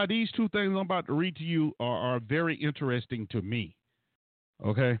tell you why these two things I'm about to read to you are very interesting to me.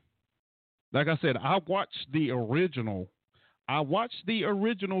 Okay. Like I said, I watched the original.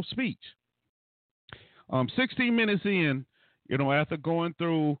 Speech. 16 minutes in, after going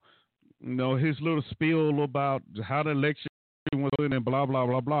through, his little spiel about how the election was going and blah, blah,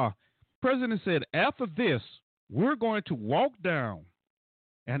 blah, blah. President said, after this, we're going to walk down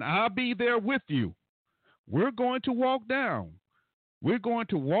and I'll be there with you. We're going to walk down. We're going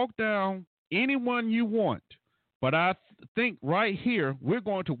to walk down anyone you want. But I think right here, we're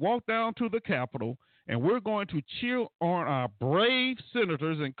going to walk down to the Capitol and we're going to cheer on our brave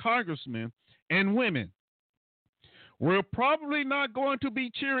senators and congressmen and women. We're probably not going to be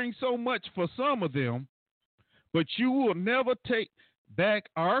cheering so much for some of them, but you will never take back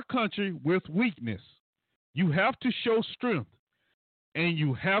our country with weakness. You have to show strength and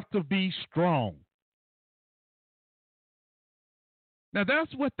you have to be strong. Now,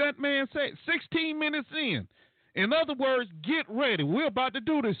 that's what that man said 16 minutes in. In other words, get ready. We're about to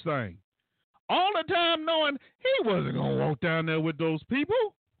do this thing. All the time knowing he wasn't going to walk down there with those people.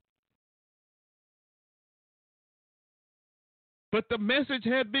 But the message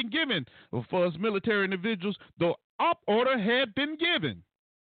had been given. For us military individuals, the op order had been given.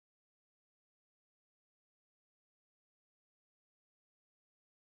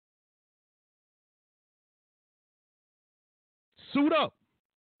 Suit up.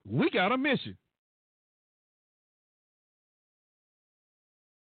 We got a mission.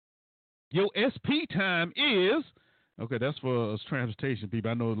 Your SP time is, okay, that's for us transportation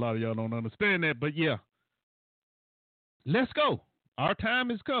people. I know a lot of y'all don't understand that, but yeah. Let's go. Our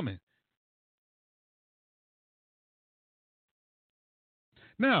time is coming.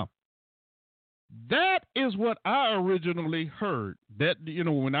 Now, that is what I originally heard, that,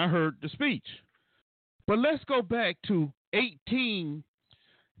 when I heard the speech. But let's go back to 18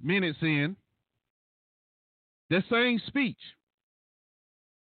 minutes in, the same speech.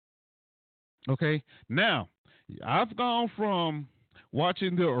 Okay, now, I've gone from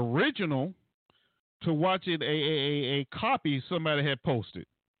watching the original to watching a copy somebody had posted.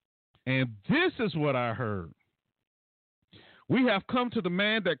 And this is what I heard. We have come to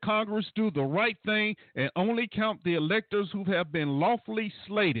demand that Congress do the right thing and only count the electors who have been lawfully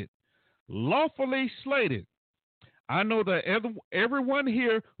slated. Lawfully slated. I know that everyone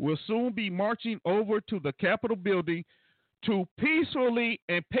here will soon be marching over to the Capitol building to peacefully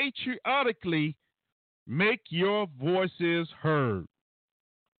and patriotically make your voices heard.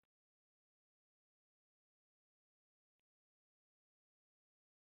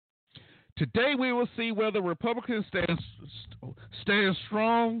 Today we will see whether Republicans stand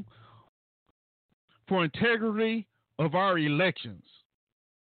strong for integrity of our elections,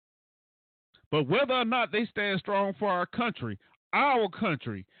 but whether or not they stand strong for our country. Our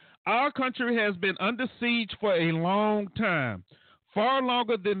country has been under siege for a long time, far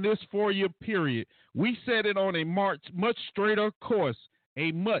longer than this 4-year period. We set it on a much straighter course,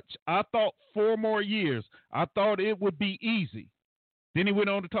 I thought 4 more years. I thought it would be easy. Then he went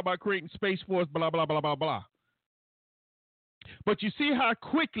on to talk about creating Space Force, blah, blah, blah, blah, blah. But you see how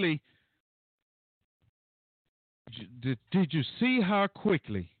quickly, did you see how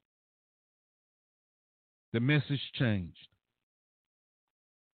quickly the message changed?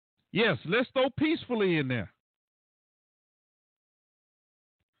 Yes, let's throw peacefully in there.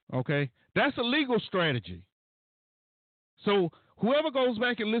 Okay, that's a legal strategy. So whoever goes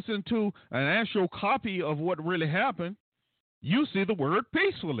back and listens to an actual copy of what really happened, you see the word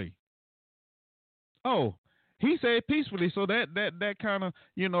peacefully. Oh, he said peacefully, so that kind of,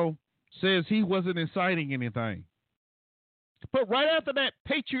 says he wasn't inciting anything. But right after that,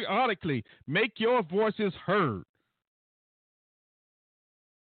 patriotically, make your voices heard.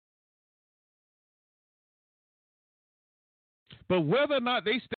 But whether or not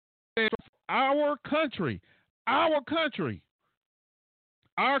they stand for our country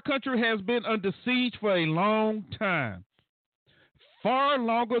has been under siege for a long time. Far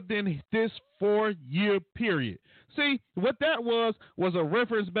longer than this 4-year period. See, what that was a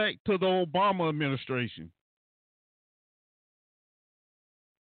reference back to the Obama administration.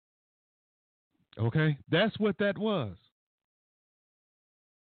 Okay, that's what that was.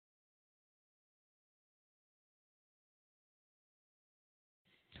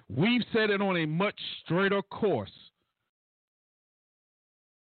 We've set it on a much straighter course.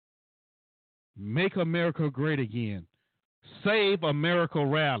 Make America great again. Save America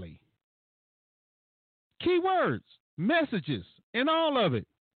rally. Keywords, messages, and all of it.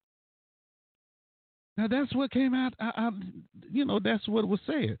 Now, that's what came out. That's what was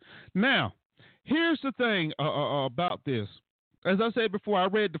said. Now, here's the thing about this. As I said before, I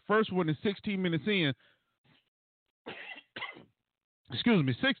read the first one in 16 minutes in.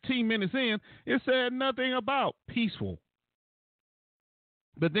 16 minutes in, it said nothing about peaceful.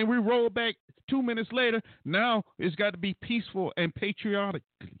 But then we roll back 2 minutes later. Now it's got to be peaceful and patriotic.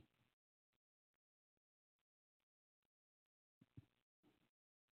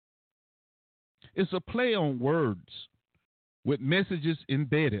 It's a play on words with messages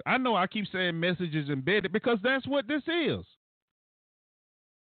embedded. I know I keep saying messages embedded because that's what this is.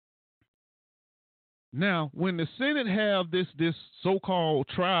 Now, when the Senate have this so-called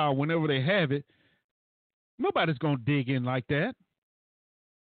trial, whenever they have it, nobody's going to dig in like that.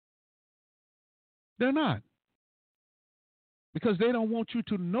 They're not. Because they don't want you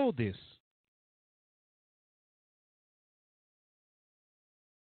to know this.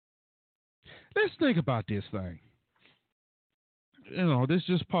 Let's think about this thing. This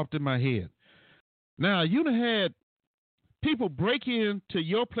just popped in my head. Now, you had people break into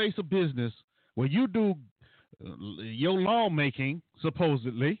your place of business where you do your lawmaking,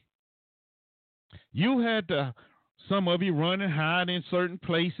 supposedly. You had some of you run and hide in certain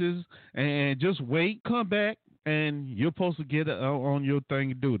places and just wait, come back, and you're supposed to get on your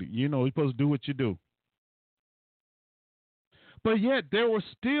thing and duty. You're supposed to do what you do. But yet there were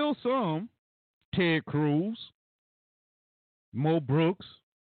still some, Ted Cruz, Mo Brooks,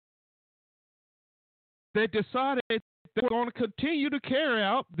 that decided they were going to continue to carry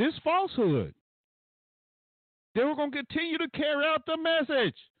out this falsehood. They were going to continue to carry out the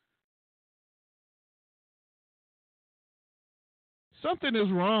message. Something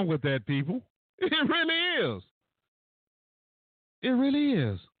is wrong with that, people. It really is. It really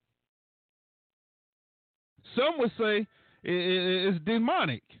is. Some would say it's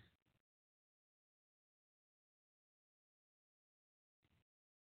demonic.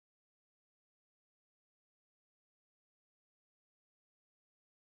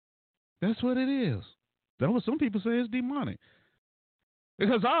 That's what it is. That's what some people say is demonic.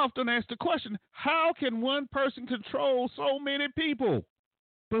 Because I often ask the question, how can one person control so many people?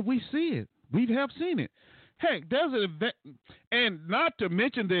 But we see it. We have seen it. Heck, there's an event, and not to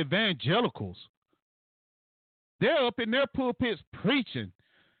mention the evangelicals. They're up in their pulpits preaching,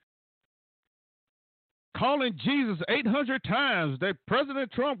 calling Jesus 800 times that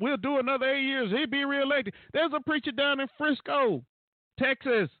President Trump will do another 8 years. He'll be reelected. There's a preacher down in Frisco,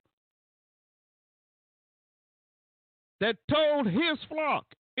 Texas, that told his flock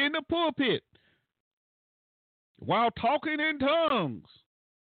in the pulpit while talking in tongues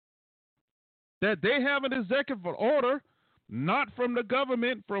that they have an executive order, not from the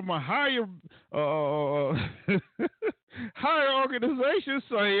government, from a higher higher organization,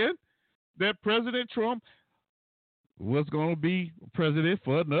 saying that President Trump was going to be president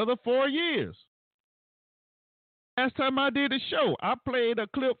for another 4 years. Last time I did a show, I played a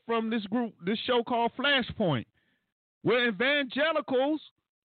clip from this show called Flashpoint, where evangelicals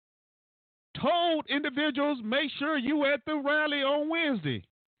told individuals, make sure you at the rally on Wednesday.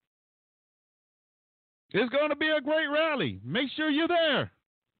 It's going to be a great rally. Make sure you're there.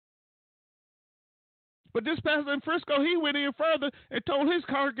 But this pastor in Frisco, he went in further and told his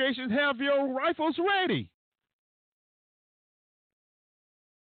congregation, have your rifles ready.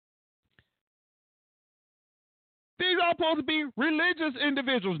 These are supposed to be religious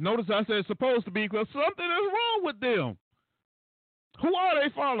individuals. Notice I said supposed to be because something is wrong with them. Who are they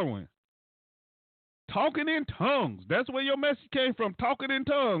following? Talking in tongues. That's where your message came from, talking in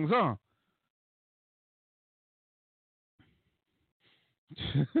tongues, huh?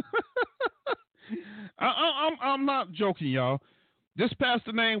 I'm not joking, y'all. This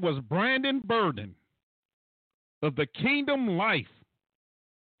pastor's name was Brandon Burden of the Kingdom Life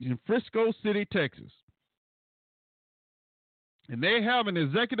in Frisco City, Texas. And they have an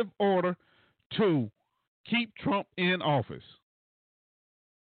executive order to keep Trump in office.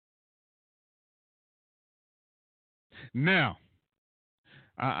 Now,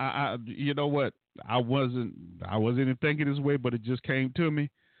 I you know what? I wasn't even thinking this way, but it just came to me.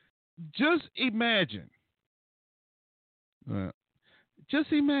 Just imagine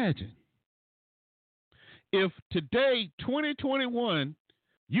if today, 2021,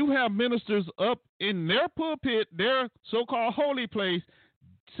 you have ministers up in their pulpit, their so-called holy place,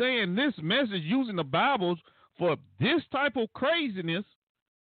 saying this message using the Bible for this type of craziness.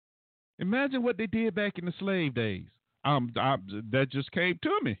 Imagine what they did back in the slave days. That just came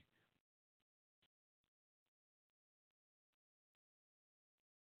to me.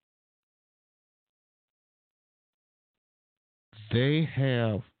 They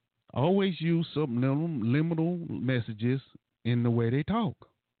have always used some liminal messages in the way they talk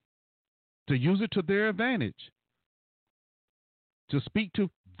to use it to their advantage, to speak to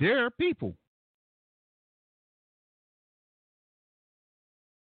their people.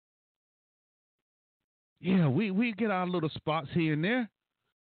 Yeah, we get our little spots here and there.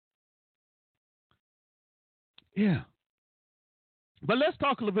 Yeah. But let's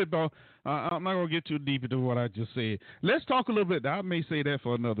talk a little bit about. I'm not going to get too deep into what I just said. Let's talk a little bit. I may say that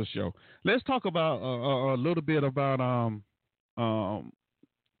for another show. Let's talk about a little bit about um.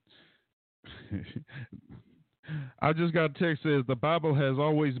 I just got a text says the Bible has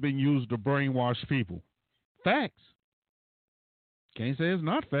always been used to brainwash people. Facts. Can't say it's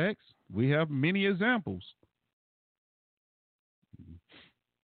not facts. We have many examples.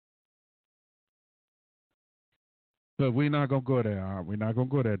 But we're not going to go there. All right? We're not going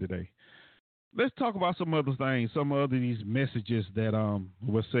to go there today. Let's talk about some other things, some other these messages that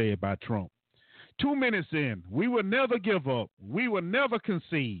were said by Trump. 2 minutes in, we will never give up. We will never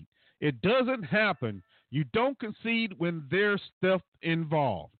concede. It doesn't happen. You don't concede when there's stuff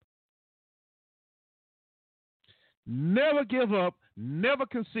involved. Never give up. Never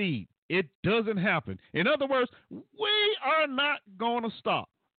concede. It doesn't happen. In other words, we are not going to stop.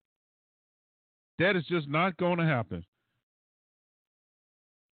 That is just not going to happen.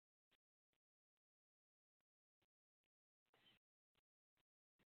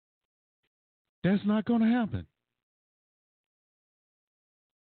 That's not going to happen.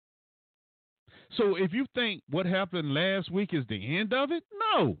 So if you think what happened last week is the end of it,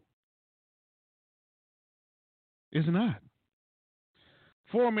 no, it's not.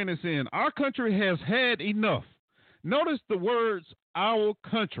 4 minutes in, our country has had enough. Notice the words our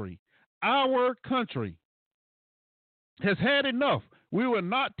country. Our country has had enough. We will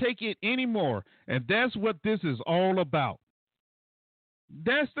not take it anymore. And that's what this is all about.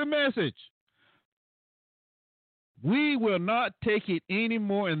 That's the message. We will not take it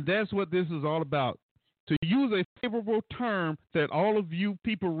anymore, and that's what this is all about. To use a favorable term that all of you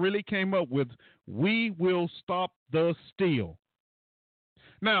people really came up with, we will stop the steal.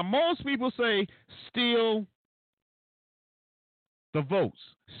 Now, most people say steal the votes,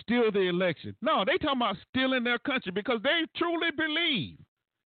 steal the election. No, they talking about stealing their country because they truly believe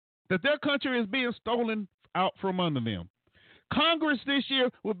that their country is being stolen out from under them. Congress this year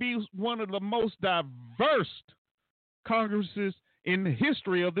will be one of the most diverse Congresses in the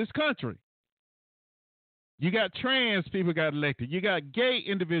history of this country. You got trans people got elected. You got gay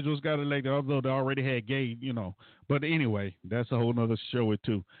individuals got elected, although they already had gay, But anyway, that's a whole nother show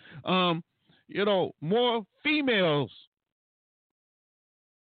too. More females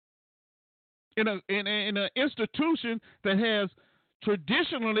in an institution that has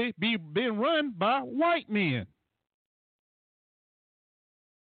traditionally been run by white men.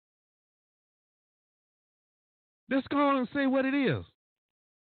 Let's go on and say what it is.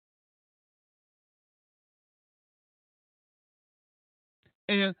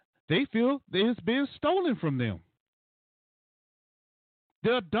 And they feel that it's been stolen from them.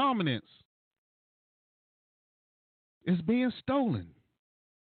 Their dominance is being stolen.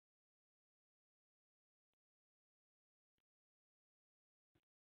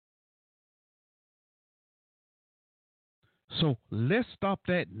 So let's stop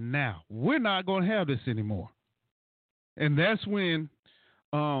that now. We're not going to have this anymore. And that's when,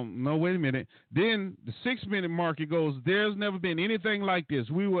 no, wait a minute. Then the 6-minute mark, it goes, there's never been anything like this.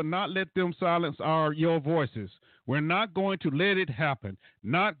 We will not let them silence your voices. We're not going to let it happen.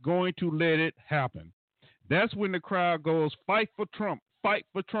 Not going to let it happen. That's when the crowd goes, fight for Trump, fight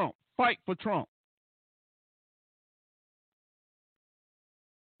for Trump, fight for Trump.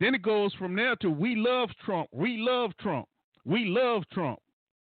 Then it goes from there to we love Trump, we love Trump, we love Trump.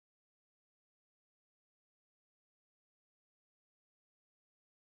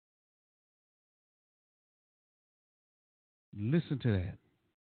 Listen to that.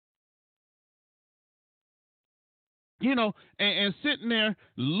 And sitting there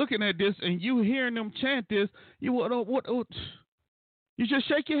looking at this and you hearing them chant this, you just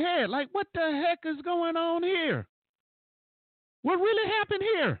shake your head like, what the heck is going on here? What really happened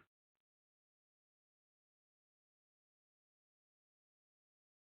here?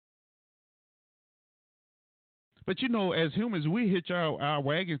 But as humans, we hitch our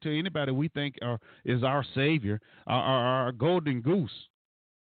wagon to anybody we think is our savior, our golden goose.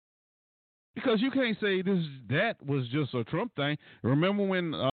 Because you can't say that was just a Trump thing. Remember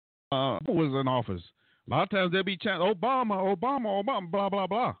when was in office? A lot of times they'll be chanting, Obama, Obama, Obama, blah, blah,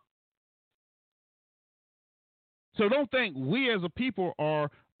 blah. So don't think we as a people are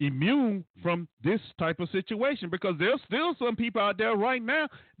immune from this type of situation, because there's still some people out there right now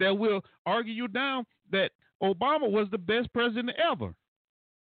that will argue you down that Obama was the best president ever,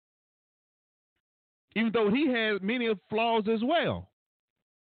 even though he had many flaws as well.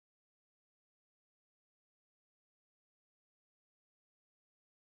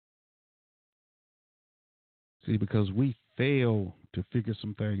 See, because we fail to figure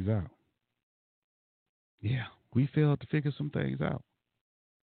some things out. Yeah, we failed to figure some things out.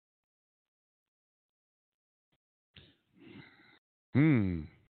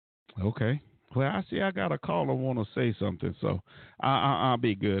 Okay. Well, I see I got a caller want to say something, so I'll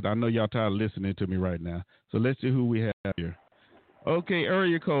be good. I know y'all tired of listening to me right now. So let's see who we have here. Okay,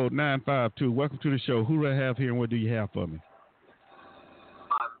 area code 952. Welcome to the show. Who do I have here and what do you have for me?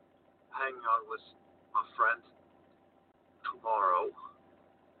 I'm hanging out with my friend tomorrow,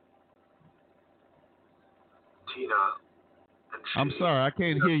 Tina, and she... I'm sorry, I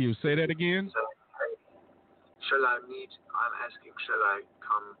can't hear you. Say that again. Said, hey, shall I I'm asking, shall I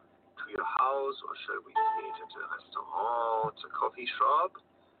come to your house or shall we meet at a restaurant, a coffee shop?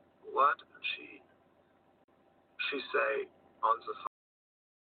 What? And she say on the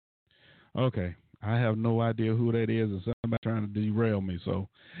phone. Okay. I have no idea who that is, and somebody trying to derail me. So,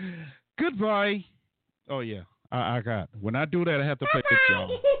 goodbye. Oh, yeah. I got it. When I do that, I have to play with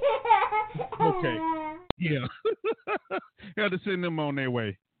y'all. Okay. Yeah. I have to send them on their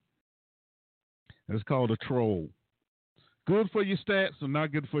way. It's called a troll. Good for your stats and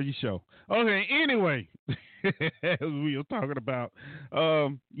not good for your show. Okay, anyway, as we were talking about,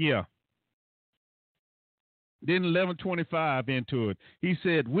 yeah. Then 11:25 into it. He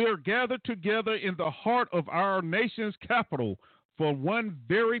said, we're gathered together in the heart of our nation's capital for one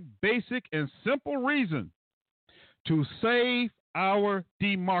very basic and simple reason, to save our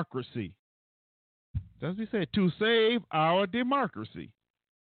democracy. That's what he said, to save our democracy.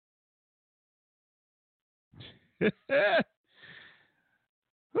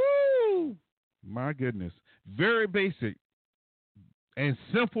 Woo! My goodness. Very basic and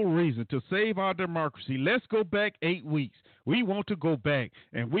simple reason to save our democracy. Let's go back 8 weeks. We want to go back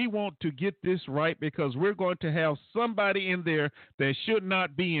and we want to get this right because we're going to have somebody in there that should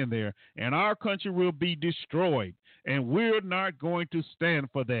not be in there, and our country will be destroyed, and we're not going to stand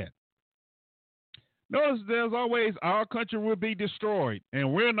for that. Notice there's always our country will be destroyed,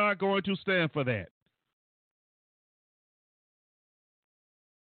 and we're not going to stand for that.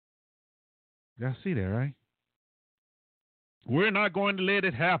 Y'all see that, right? We're not going to let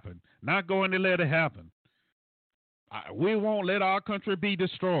it happen. Not going to let it happen. We won't let our country be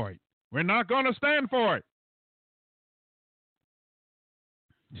destroyed. We're not going to stand for it.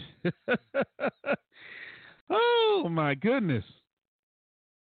 Oh, my goodness.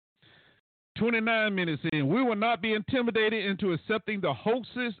 29 minutes in. We will not be intimidated into accepting the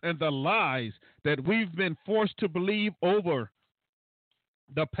hoaxes and the lies that we've been forced to believe over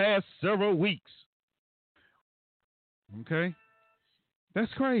the past several weeks. Okay?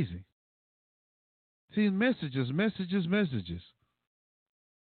 That's crazy. See, messages.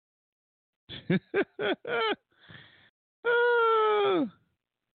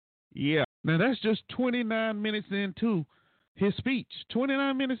 Yeah. Now, that's just 29 minutes into his speech.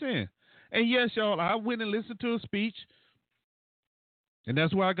 29 minutes in. And yes, y'all, I went and listened to a speech, and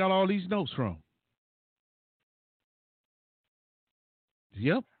that's where I got all these notes from.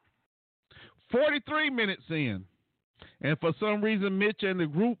 Yep. 43 minutes in. And for some reason, Mitch and the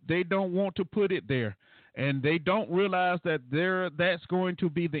group, they don't want to put it there. And they don't realize that that's going to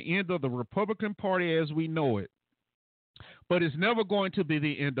be the end of the Republican Party as we know it. But it's never going to be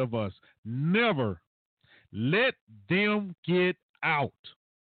the end of us. Never. Let them get out.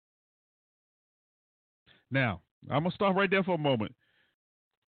 Now, I'm going to stop right there for a moment.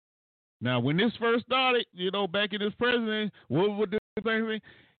 Now, when this first started, back in this president, what would the thing?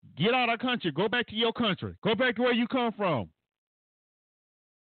 Get out of our country. Go back to your country. Go back to where you come from.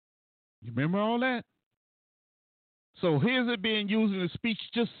 You remember all that? So here's it being used in the speech.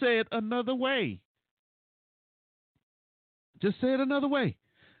 Just say it another way. Just say it another way.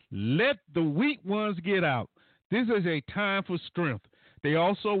 Let the weak ones get out. This is a time for strength. They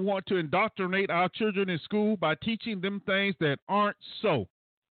also want to indoctrinate our children in school by teaching them things that aren't so.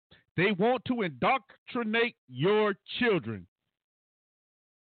 They want to indoctrinate your children.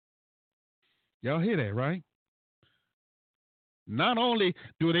 Y'all hear that, right? Not only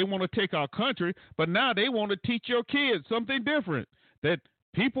do they want to take our country, but now they want to teach your kids something different, that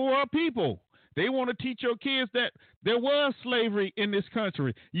people are people. They want to teach your kids that there was slavery in this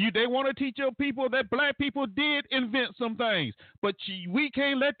country. They want to teach your people that black people did invent some things. But we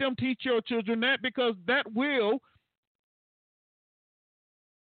can't let them teach your children that, because that will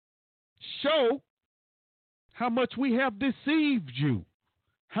show how much we have deceived you,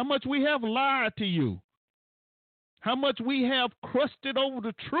 how much we have lied to you, how much we have crusted over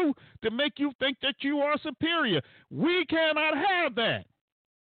the truth to make you think that you are superior. We cannot have that.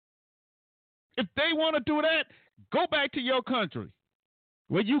 If they want to do that, go back to your country,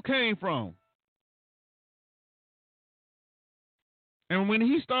 where you came from. And when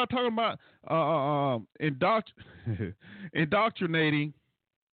he started talking about indoctrinating,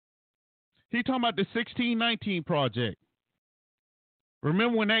 he talking about the 1619 project.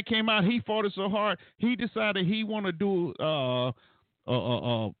 Remember when that came out? He fought it so hard. He decided he want to do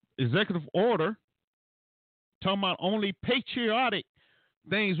executive order talking about only patriotic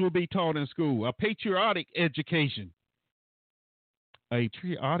things will be taught in school. A patriotic education. A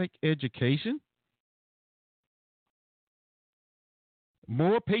patriotic education?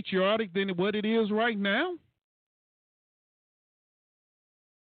 More patriotic than what it is right now?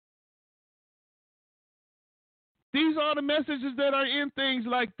 These are the messages that are in things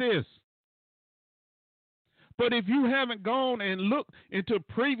like this. But if you haven't gone and looked into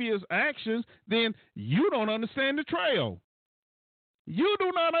previous actions, then you don't understand the trail. You do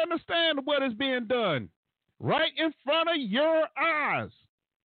not understand what is being done right in front of your eyes.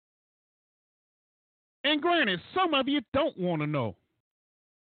 And granted, some of you don't want to know.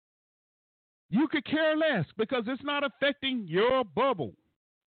 You could care less because it's not affecting your bubble.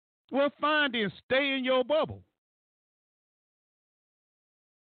 Well, fine then, stay in your bubble.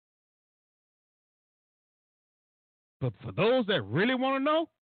 But for those that really want to know,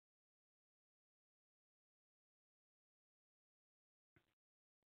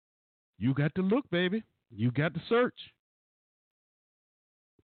 you got to look, baby. You got to search.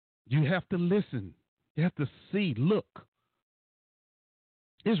 You have to listen. You have to see, look.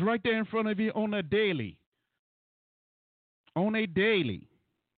 It's right there in front of you on a daily. On a daily.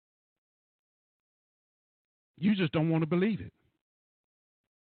 You just don't want to believe it.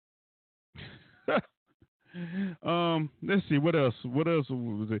 Let's see, what else? What else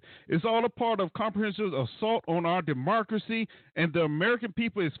was it? It's all a part of comprehensive assault on our democracy, and the American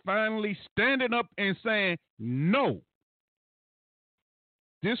people is finally standing up and saying no.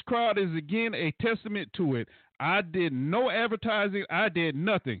 This crowd is again a testament to it. I did no advertising. I did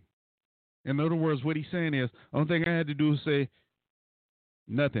nothing. In other words, what he's saying is, the only thing I had to do is say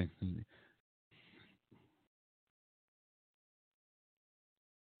nothing.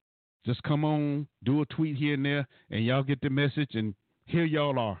 Just come on, do a tweet here and there, and y'all get the message, and here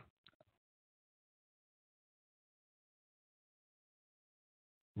y'all are.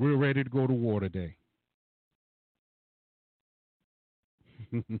 We're ready to go to war today.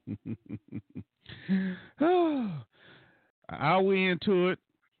 Are we into it?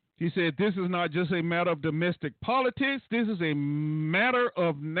 He said, this is not just a matter of domestic politics. This is a matter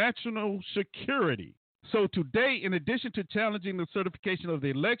of national security. So today, in addition to challenging the certification of the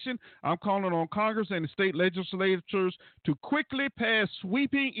election, I'm calling on Congress and the state legislatures to quickly pass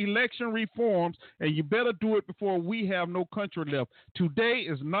sweeping election reforms, and you better do it before we have no country left. Today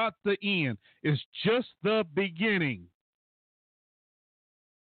is not the end. It's just the beginning.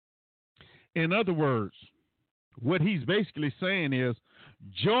 In other words, what he's basically saying is,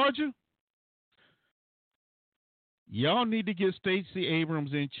 Georgia, y'all need to get Stacey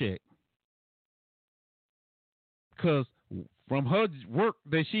Abrams in check. Because from her work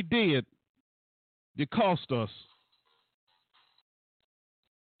that she did, it cost us.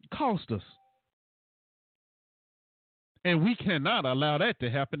 It cost us. And we cannot allow that to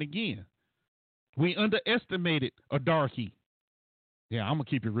happen again. We underestimated a darky. Yeah, I'm going to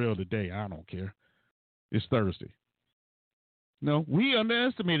keep it real today. I don't care. It's Thursday. No, we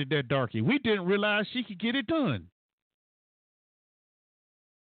underestimated that darky. We didn't realize she could get it done.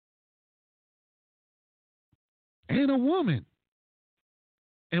 And a woman.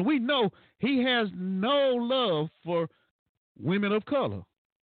 And we know he has no love for women of color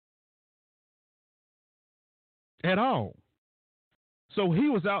at all. So he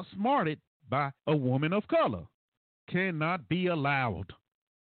was outsmarted by a woman of color. Cannot be allowed.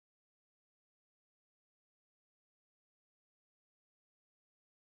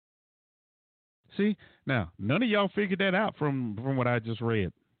 See, now, none of y'all figured that out from what I just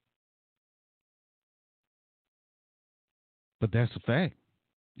read. But that's a fact.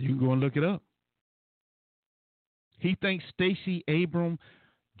 You can go and look it up. He thinks Stacey Abrams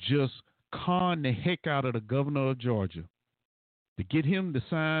just conned the heck out of the governor of Georgia to get him to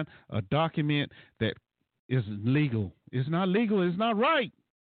sign a document that isn't legal. It's not legal. It's not right.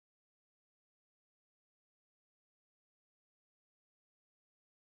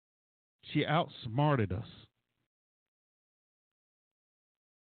 She outsmarted us.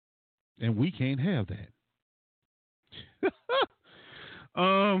 And we can't have that.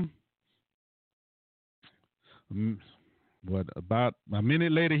 What about a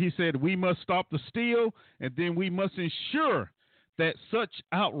minute later he said we must stop the steal, and then we must ensure that such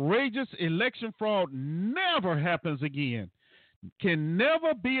outrageous election fraud never happens again. Can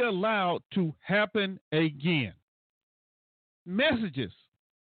never be allowed to happen again. Messages.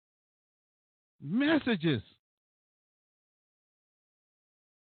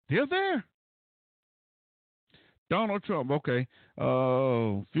 They're there. Donald Trump, okay.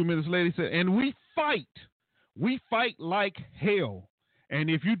 A few minutes later, he said, and we fight. We fight like hell. And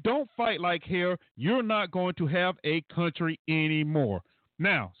if you don't fight like hell, you're not going to have a country anymore.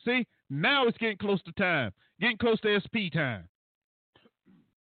 Now, see, now it's getting close to time. Getting close to SP time.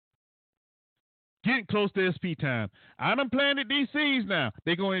 Getting close to SP time. I done planted these seeds now.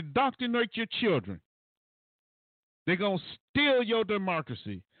 They're going to indoctrinate your children. They're going to steal your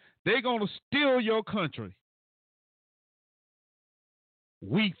democracy. They're going to steal your country.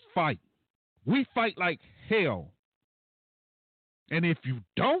 We fight. We fight like hell. And if you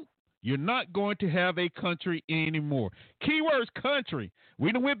don't, you're not going to have a country anymore. Keywords country.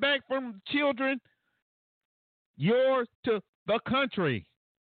 We done went back from children, yours, to the country.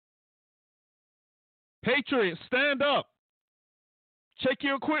 Patriots, stand up. Check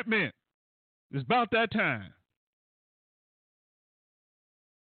your equipment. It's about that time.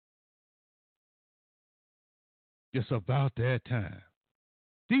 It's about that time.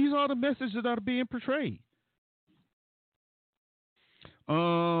 These are the messages that are being portrayed.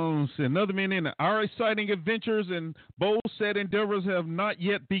 Another man in our exciting adventures and bold set endeavors have not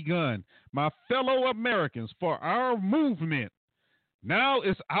yet begun. My fellow Americans, for our movement, now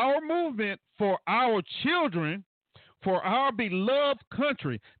it's our movement for our children, for our beloved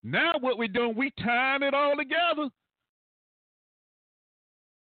country. Now what we're doing, we tying it all together.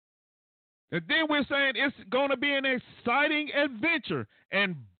 And then we're saying it's going to be an exciting adventure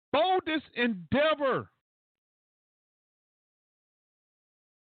and boldest endeavor.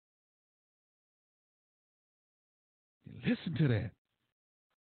 Listen to that.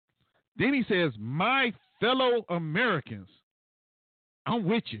 Then he says, my fellow Americans, I'm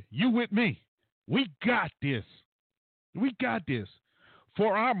with you. You with me. We got this. We got this.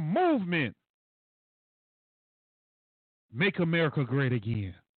 For our movement, make America great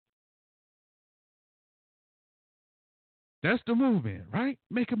again. That's the movement, right?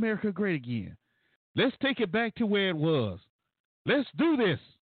 Make America great again. Let's take it back to where it was. Let's do this.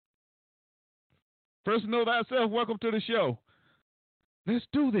 First, know thyself. Welcome to the show. Let's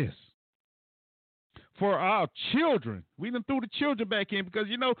do this. For our children. We done threw the children back in because,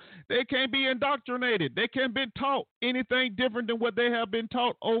 they can't be indoctrinated. They can't be taught anything different than what they have been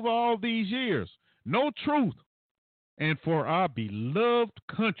taught over all these years. No truth. And for our beloved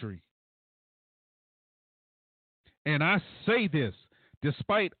country. And I say this,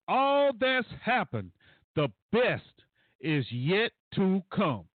 despite all that's happened, the best is yet to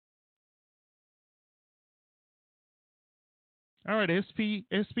come. All right,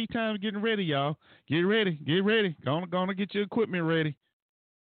 SP time getting ready, y'all. Get ready. Gonna get your equipment ready.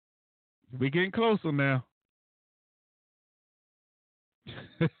 We're getting closer now.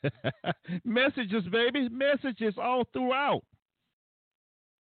 Messages, baby. Messages all throughout.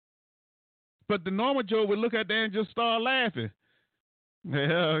 But the normal Joe would look at that and just start laughing.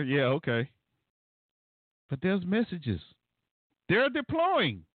 Yeah, okay. But there's messages. They're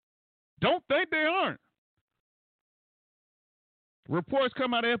deploying. Don't think they aren't. Reports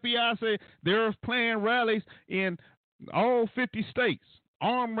come out of FBI say they're planning rallies in all 50 states,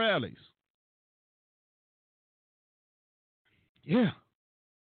 armed rallies. Yeah.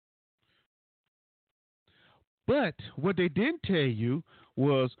 But what they didn't tell you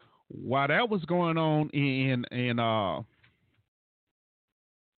was while that was going on in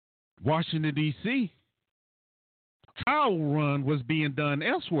Washington, D.C., our run was being done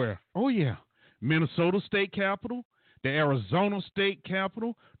elsewhere. Oh, yeah. Minnesota State Capitol, the Arizona State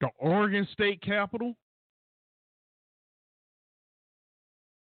Capitol, the Oregon State Capitol.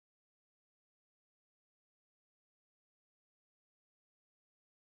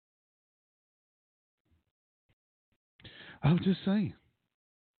 I'm just saying.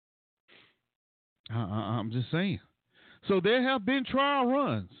 I'm just saying. So there have been trial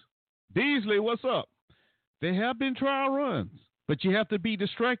runs. Beasley, what's up? There have been trial runs. But you have to be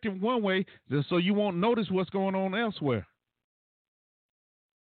distracted one way so you won't notice what's going on elsewhere.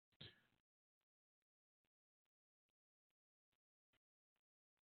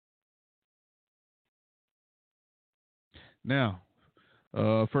 Now,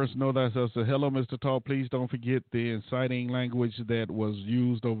 first know thyself. So, hello, Mr. Talk. Please don't forget the inciting language that was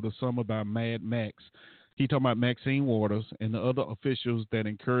used over the summer by Mad Max. He talking about Maxine Waters and the other officials that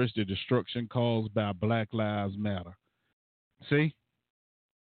encouraged the destruction caused by Black Lives Matter. See?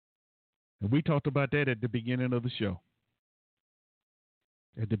 And we talked about that at the beginning of the show.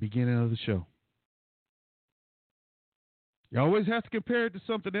 At the beginning of the show. You always have to compare it to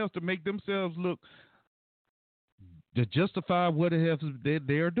something else to make themselves look to justify what it is that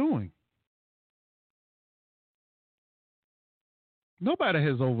they are doing. Nobody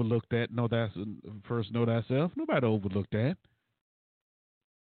has overlooked that. First know thyself. Nobody overlooked that.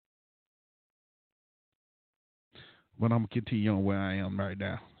 But I'm going to continue on where I am right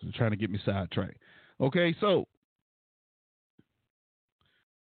now. They're trying to get me sidetracked. Okay, so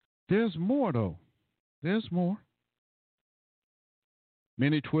there's more, though. There's more.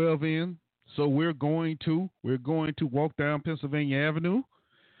 Minute 12 in. So we're going to walk down Pennsylvania Avenue.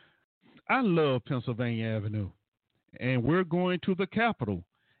 I love Pennsylvania Avenue. And we're going to the Capitol.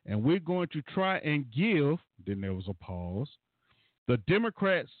 And we're going to try and give, then there was a pause. The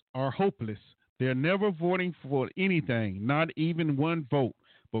Democrats are hopeless. They're never voting for anything, not even one vote.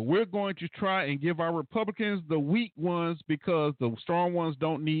 But we're going to try and give our Republicans the weak ones because the strong ones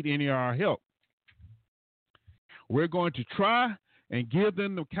don't need any of our help. We're going to try and give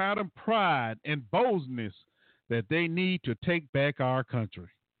them the kind of pride and boldness that they need to take back our country.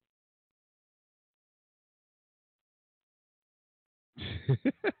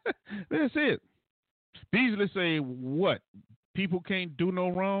 That's it. Beasley say, what? People can't do no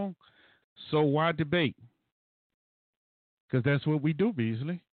wrong, so why debate? Because that's what we do,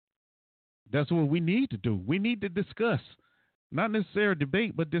 Beasley. That's what we need to do. We need to discuss. Not necessarily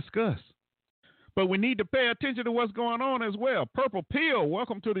debate, but discuss. But we need to pay attention to what's going on as well. Purple Pill,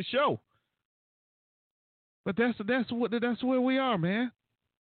 welcome to the show. But that's where we are, man.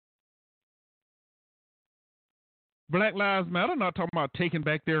 Black Lives Matter, not talking about taking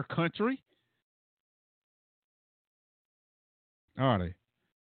back their country. Are they?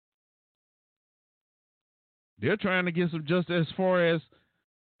 They're trying to get some justice as far as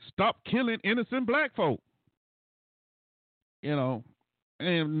stop killing innocent black folk. You know,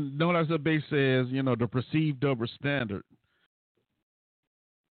 and notice the base says, you know, the perceived double standard.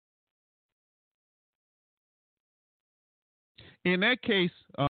 In that case,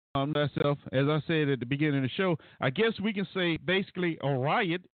 myself, as I said at the beginning of the show, I guess we can say basically a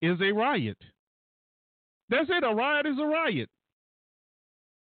riot is a riot. That's it. A riot is a riot.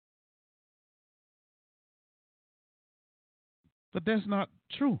 But that's not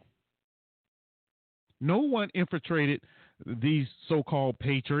true. No one infiltrated these so-called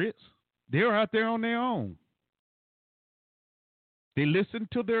patriots. They're out there on their own. They listen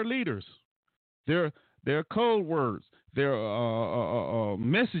to their leaders, their code words, their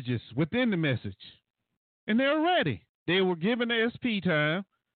messages within the message, and they're ready. They were given the SP time.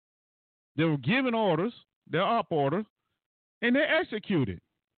 They were given orders, their op orders, and they executed.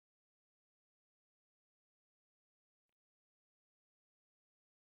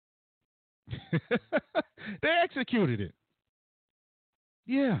 They executed it.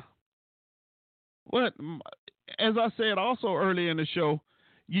 Yeah. But as I said also earlier in the show,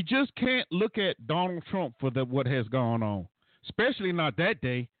 you just can't look at Donald Trump for what has gone on, especially not that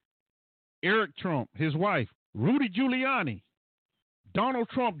day. Eric Trump, his wife, Rudy Giuliani, Donald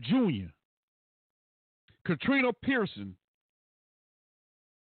Trump Jr., Katrina Pearson,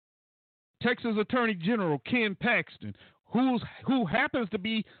 Texas Attorney General Ken Paxton, who happens to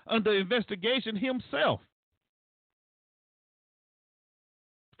be under investigation himself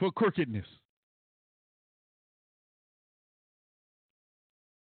for crookedness.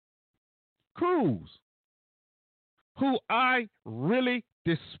 Cruz, who I really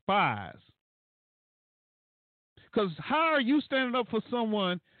despise. Because how are you standing up for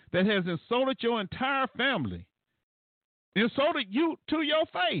someone that has insulted your entire family, insulted you to your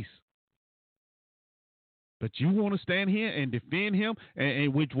face? But you want to stand here and defend him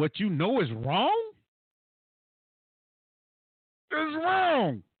and with what you know is wrong? It's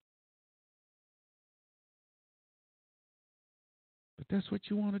wrong. But that's what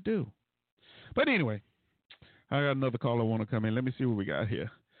you want to do. But anyway, I got another caller want to come in. Let me see what we got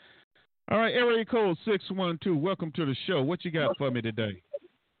here. All right, area code 612. Welcome to the show. What you got for me today?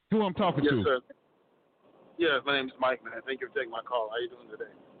 Who I'm talking to? Yes, sir. Yeah, my name's Mike, man. Thank you for taking my call. How you doing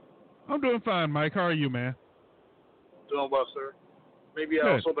today? I'm doing fine, Mike. How are you, man? Doing well, sir. Maybe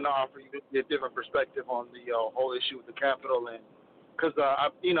I was hoping to offer you a different perspective on the whole issue with the Capitol, and because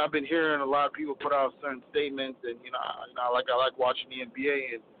I've been hearing a lot of people put out certain statements, and I like watching the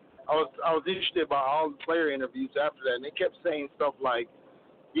NBA, and I was interested by all the player interviews after that, and they kept saying stuff like,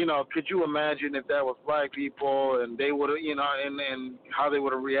 could you imagine if that was black people and they would have, and how they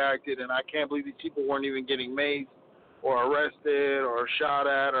would have reacted, and I can't believe these people weren't even getting maced or arrested or shot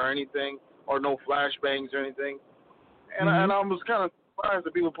at or anything, or no flashbangs or anything. And I was kind of surprised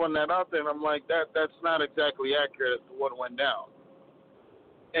that people putting that out there, and I'm like, that's not exactly accurate as to what went down.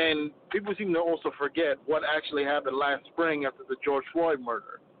 And people seem to also forget what actually happened last spring after the George Floyd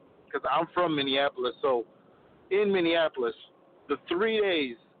murder, because I'm from Minneapolis, so in Minneapolis, the 3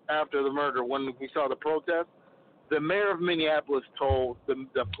 days after the murder, when we saw the protest, the mayor of Minneapolis told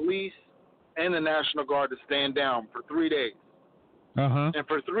the police and the National Guard to stand down for 3 days. Uh-huh. And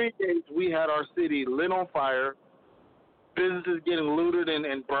for 3 days, we had our city lit on fire, businesses getting looted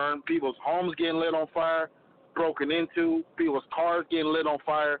and burned, people's homes getting lit on fire, broken into, people's cars getting lit on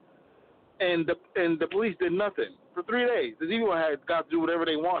fire, and the police did nothing for 3 days. The people had got to do whatever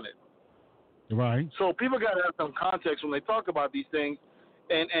they wanted. Right. So people got to have some context when they talk about these things,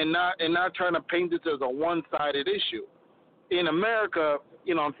 and not trying to paint this as a one-sided issue. In America,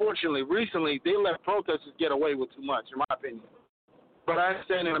 unfortunately, recently they let protesters get away with too much, in my opinion. But I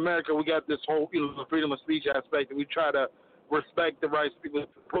understand in America we got this whole, the freedom of speech aspect, and we try to respect the rights of people to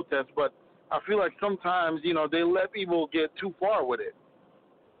protest. But I feel like sometimes, they let people get too far with it.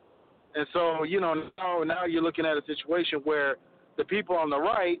 And so, now you're looking at a situation where the people on the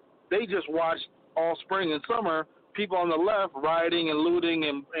right, they just watched all spring and summer people on the left rioting and looting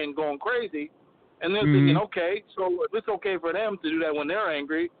and going crazy. And they're thinking, okay, so if it's okay for them to do that when they're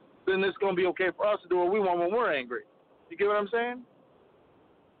angry, then it's going to be okay for us to do what we want when we're angry. You get what I'm saying?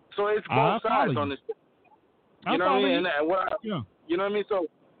 So it's both sides on this. You know what I mean? You know what I mean? So,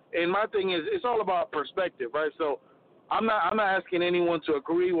 and my thing is, it's all about perspective, right? So I'm not asking anyone to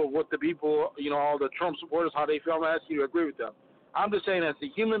agree with what the people, all the Trump supporters, how they feel. I'm not asking you to agree with them. I'm just saying, as a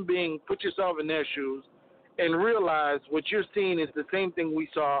human being, put yourself in their shoes and realize what you're seeing is the same thing we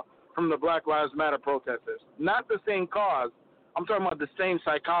saw from the Black Lives Matter protesters. Not the same cause. I'm talking about the same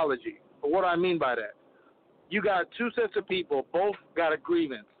psychology. But what I mean by that, you got two sets of people, both got a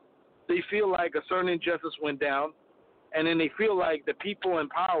grievance. They feel like a certain injustice went down, and then they feel like the people in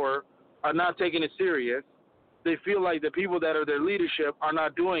power are not taking it serious. They feel like the people that are their leadership are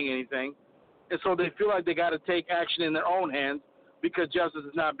not doing anything, and so they feel like they got to take action in their own hands because justice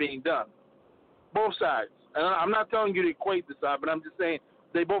is not being done. Both sides. And I'm not telling you to equate the side, but I'm just saying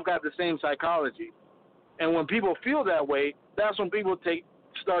they both got the same psychology. And when people feel that way, that's when people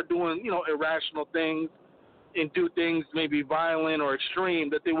start doing, irrational things and do things maybe violent or extreme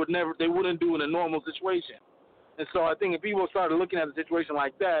that they wouldn't do in a normal situation. And so I think if people started looking at a situation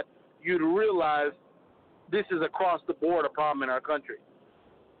like that, you'd realize this is across the board a problem in our country.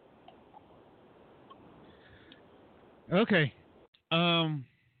 Okay.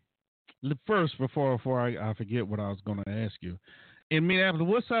 First, before I forget what I was going to ask you, in Minneapolis,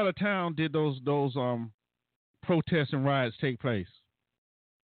 what side of town did those protests and riots take place?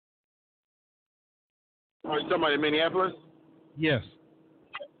 Are you talking about in Minneapolis? Yes.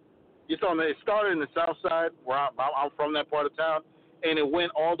 It started in the south side, where I'm from, that part of town, and it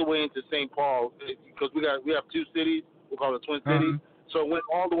went all the way into St. Paul, because we have two cities. We call it Twin Cities. So it went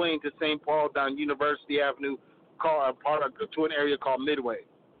all the way into St. Paul down University Avenue, to an area called Midway.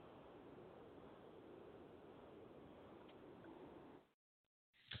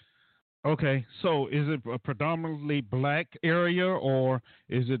 Okay, so is it a predominantly black area, or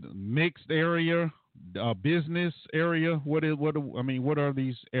is it a mixed area, business area? What are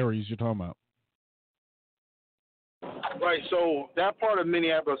these areas you're talking about? Right, so that part of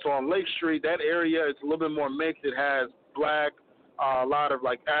Minneapolis, so on Lake Street, that area is a little bit more mixed. It has black, a lot of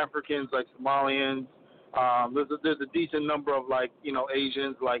like Africans, like Somalians. There's a decent number of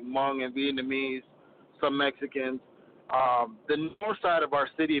Asians, like Hmong and Vietnamese, some Mexicans. The north side of our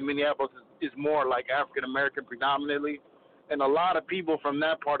city in Minneapolis is more like African American predominantly, and a lot of people from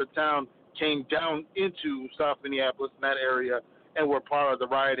that part of town came down into South Minneapolis in that area and were part of the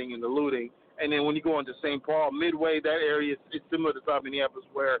rioting and the looting. And then when you go into St. Paul, Midway, that area is similar to South Minneapolis,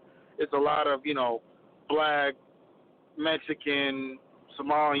 where it's a lot of black, Mexican,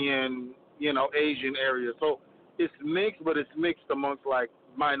 Somalian, Asian areas. So it's mixed, but it's mixed amongst like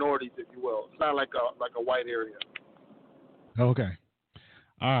minorities, if you will. It's not like a white area. Okay.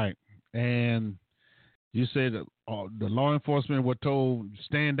 All right. And you said that the law enforcement were told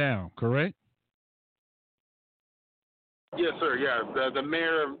stand down, correct? Yes, sir. Yeah. The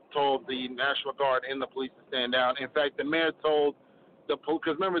mayor told the National Guard and the police to stand down. In fact, the mayor told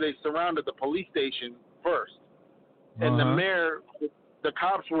because remember, they surrounded the police station first. And the mayor, the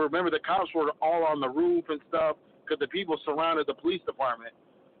cops were all on the roof and stuff because the people surrounded the police department.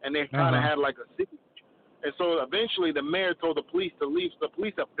 And they kind of had like a siege. And so eventually the mayor told the police to leave. So the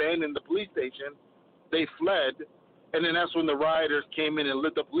police abandoned the police station. They fled. And then that's when the rioters came in and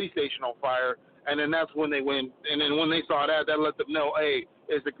lit the police station on fire. And then that's when they went. And then when they saw that let them know, hey,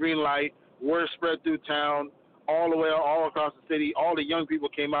 it's the green light. Word spread through town, all across the city. All the young people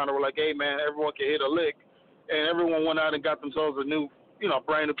came out and were like, hey, man, everyone can hit a lick. And everyone went out and got themselves a new,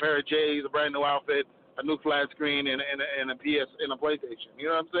 brand new pair of J's, a brand new outfit. a new flat screen and a PS and a PlayStation. You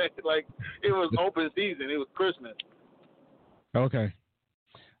know what I'm saying? Like it was open season. It was Christmas. Okay.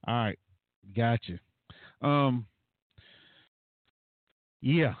 All right. Gotcha.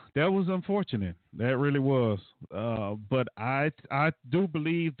 Yeah, that was unfortunate. That really was. But I do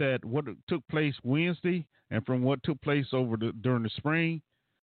believe that what took place Wednesday and from what took place during the spring,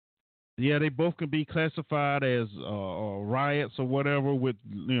 yeah, they both can be classified as riots or whatever, with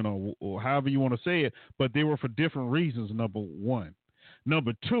or however you want to say it. But they were for different reasons. Number one,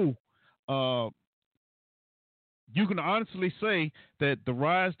 number two, you can honestly say that the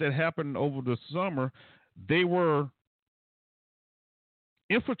riots that happened over the summer, they were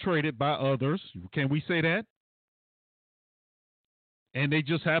infiltrated by others. Can we say that? And they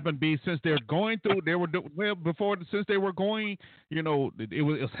just happened to be, since they're going through, since they were going, it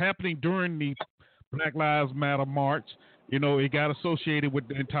was happening during the Black Lives Matter march, it got associated with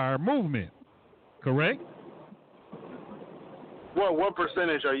the entire movement. Correct? Well, what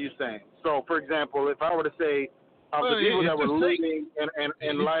percentage are you saying? So, for example, if I were to say of the people that were looting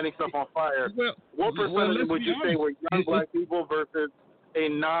and lighting stuff on fire, what percentage would you say were young black people versus a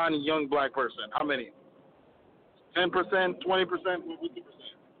non-young black person? How many? 10%, 20%? What's the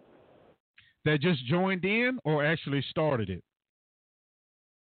percent? That just joined in or actually started it?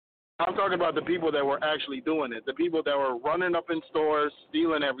 I'm talking about the people that were actually doing it. The people that were running up in stores,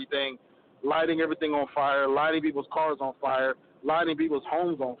 stealing everything, lighting everything on fire, lighting people's cars on fire, lighting people's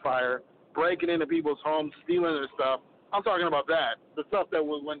homes on fire, breaking into people's homes, stealing their stuff. I'm talking about that. The stuff that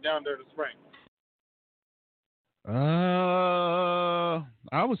went down there this spring.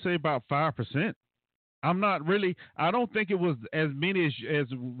 I would say about 5%. I don't think it was as many as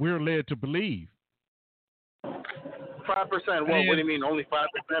we're led to believe. 5%? What do you mean? Only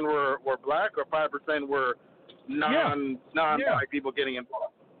 5% were black, or 5% were non-black people getting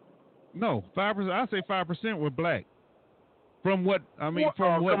involved? No, 5%. I say 5% were black. From what I mean,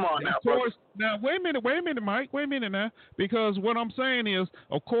 come on now, of course. Now, wait a minute, Mike. Wait a minute now, because what I'm saying is,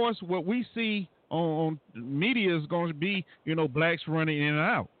 of course, what we see on media is going to be, blacks running in and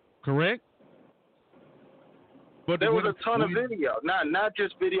out. Correct? But there was a ton of video, not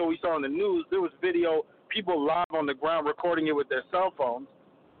just video we saw on the news. There was video, people live on the ground recording it with their cell phones.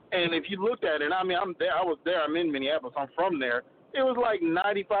 And if you looked at it, I mean, I'm there. I was there. I'm in Minneapolis. I'm from there. It was like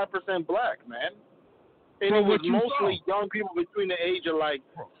 95% black, man. And it was mostly young people between the age of like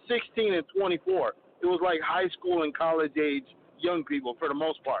 16 and 24. It was like high school and college age young people for the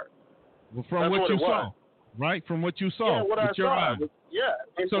most part. Well, from what you saw, right? From what you saw. Yeah, what I saw. Yeah,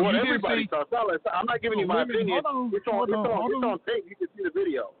 and so what everybody saw. I'm not giving you my opinion. It's on tape. You can see the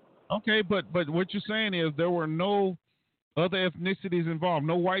video. Okay, but what you're saying is there were no other ethnicities involved,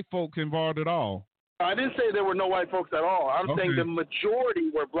 no white folks involved at all. I didn't say there were no white folks at all. I'm saying the majority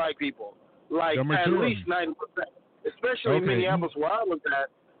were black people, like at least 90%, especially in Minneapolis where I was at.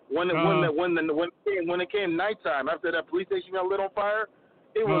 When it came nighttime, after that police station got lit on fire,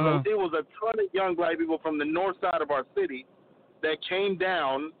 it was a ton of young black people from the north side of our city that came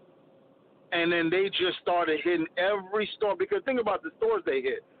down, and then they just started hitting every store. Because think about the stores they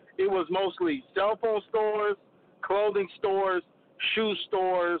hit. It was mostly cell phone stores, clothing stores, shoe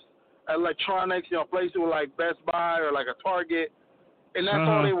stores, electronics, places like Best Buy or like a Target, and that's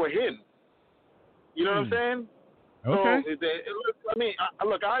all they were hitting. You know what I'm saying? Okay.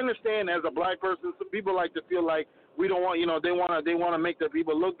 So, I understand as a black person, some people like to feel like we don't want, they want to make the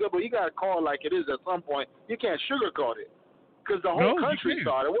people look good, but you got to call it like it is at some point. You can't sugarcoat it because the whole country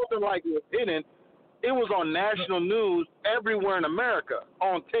saw it. It wasn't like it was hidden. It was on national news everywhere in America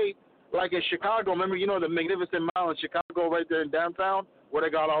on tape, like in Chicago. Remember, the Magnificent Mile in Chicago right there in downtown where they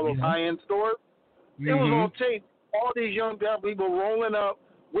got all those high-end stores? It was on tape. All these young black people rolling up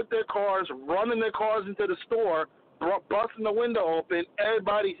with their cars, running their cars into the store, busting the window open.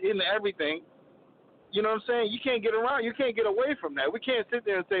 Everybody's hitting everything. You know what I'm saying? You can't get around. You can't get away from that. We can't sit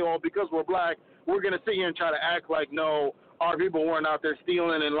there and say, because we're black, we're going to sit here and try to act like, no, our people weren't out there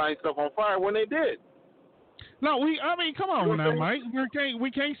stealing and lighting stuff on fire when they did. No, come on now, Mike.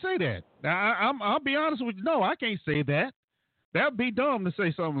 We can't say that. I'll be honest with you. No, I can't say that. That'd be dumb to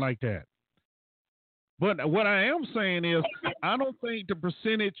say something like that. But what I am saying is, I don't think the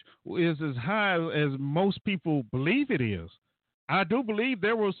percentage is as high as most people believe it is. I do believe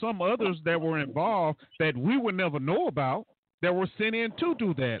there were some others that were involved that we would never know about that were sent in to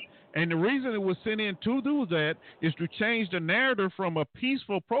do that. And the reason it was sent in to do that is to change the narrative from a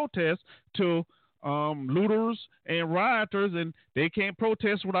peaceful protest to looters and rioters, and they can't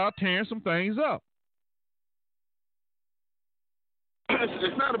protest without tearing some things up.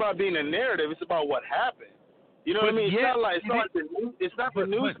 It's not about being a narrative. It's about what happened. You know what I mean? It's not the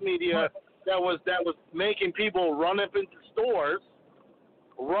news media that was making people run up into stores,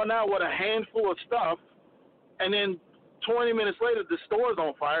 run out with a handful of stuff, and then 20 minutes later the store's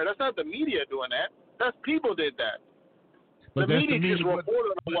on fire. That's not the media doing that. That's people did that. But the media just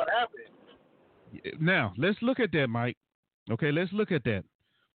reported on what happened. Now, let's look at that, Mike. Okay, let's look at that.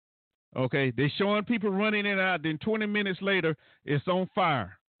 Okay, they're showing people running in and out, then 20 minutes later, it's on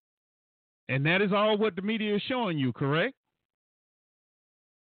fire. And that is all what the media is showing you, correct?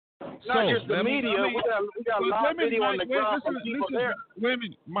 Not just the media. We got live video on the ground from people there. Wait a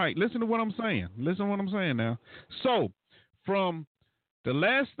minute, Mike. Listen to what I'm saying. Listen to what I'm saying now. So, from the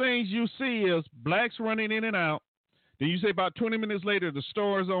last things you see is blacks running in and out. Then you say about 20 minutes later, the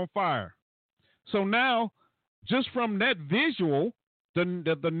store is on fire. So now, just from that visual,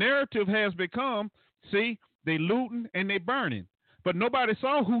 the narrative has become, see, they looting and they burning. But nobody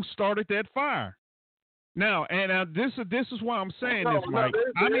saw who started that fire. Now, and this is why I'm saying this, Mike.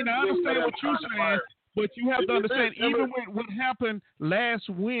 I understand what you're saying, but you have to understand, even with what happened last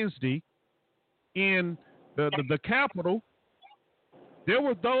Wednesday in the Capitol, there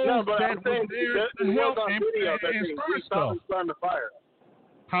were those that were there to help and start stuff. Starting the fire.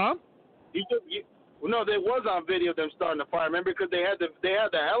 Huh? No, there was on video them starting the fire. Remember, because they had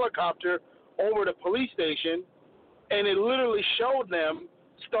the helicopter over the police station, and it literally showed them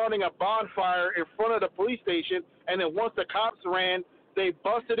starting a bonfire in front of the police station, and then once the cops ran, they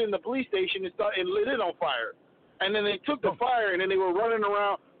busted in the police station and lit it on fire. And then they took the fire, and then they were running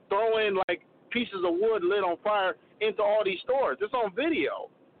around throwing like pieces of wood lit on fire into all these stores. It's on video.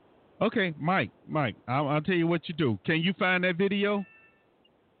 Okay, Mike, I'll tell you what you do. Can you find that video?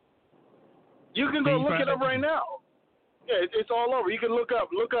 You can go look it up right now. Yeah, it's all over. You can look up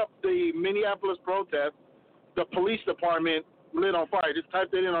the Minneapolis protest, the police department lit on fire. Just type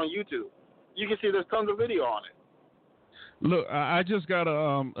it in on YouTube. You can see there's tons of video on it. Look, I just got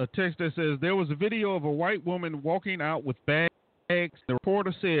a text that says there was a video of a white woman walking out with bags. The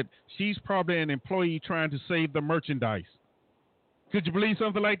reporter said she's probably an employee trying to save the merchandise. Could you believe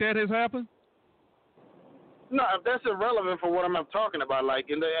something like that has happened? No, that's irrelevant for what I'm talking about. Like,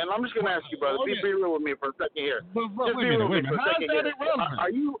 and I'm just gonna ask you, brother, be real with me for a second here. Wait a minute. How is that irrelevant?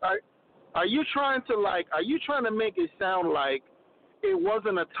 Are you trying to make it sound like it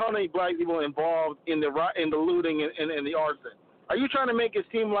wasn't a ton of black people involved in the looting and the arson? Are you trying to make it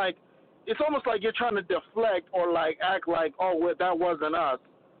seem like it's almost like you're trying to deflect or like act like, oh, well, that wasn't us,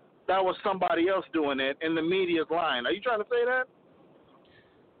 that was somebody else doing it, and the media's lying? Are you trying to say that?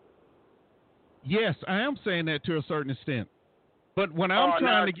 Yes, I am saying that to a certain extent. But when I'm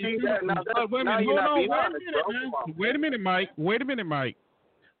trying to get wait a minute, Mike.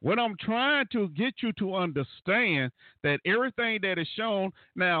 What I'm trying to get you to understand that everything that is shown,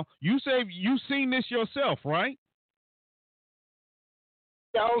 now, you say you've seen this yourself, right?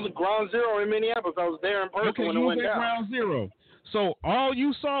 Yeah, I was at Ground Zero in Minneapolis. I was there in person when it went down. Ground Zero. So all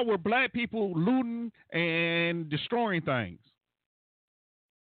you saw were black people looting and destroying things.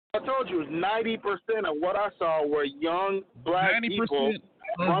 I told you, 90% of what I saw were young black people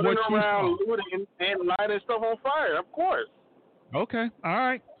running around looting and lighting stuff on fire, of course. Okay, all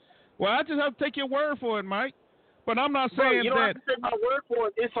right. Well, I just have to take your word for it, Mike. But I'm not saying that. You don't have to take my word for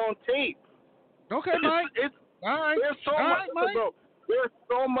it. It's on tape. Okay, Mike. All right. There's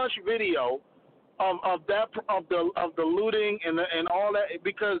so much video of the looting and all that,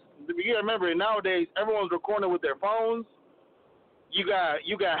 because you remember nowadays everyone's recording with their phones. You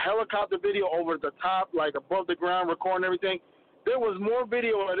got helicopter video over the top, like above the ground, recording everything. There was more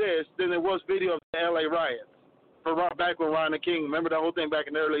video of this than there was video of the LA riots. Back when Ron the King, remember that whole thing back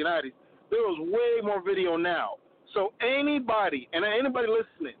in the early 90s? There was way more video now. So anybody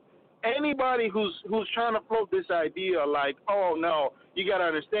listening, anybody who's trying to float this idea like, oh no, you gotta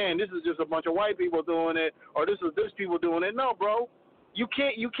understand, this is just a bunch of white people doing it, or this people doing it. No, bro, you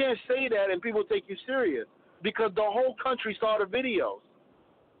can't say that and people take you serious, because the whole country saw the videos.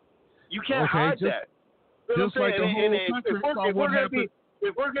 You can't hide that. Just like the whole country saw what happened.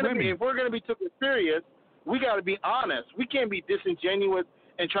 If we're gonna be taken serious, we got to be honest. We can't be disingenuous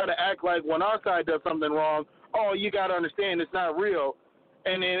and try to act like when our side does something wrong, oh, you got to understand it's not real.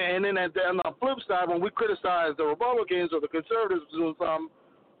 And then on the flip side, when we criticize the Republicans or the conservatives doing something,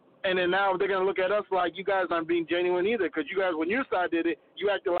 and then now they're going to look at us like you guys aren't being genuine either, because you guys, when your side did it, you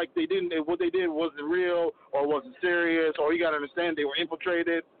acted like what they did wasn't real or wasn't serious, or you got to understand they were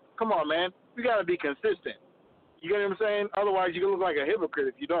infiltrated. Come on, man. We got to be consistent. You get what I'm saying? Otherwise, you're going to look like a hypocrite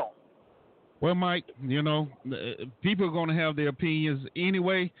if you don't. Well, Mike, people are going to have their opinions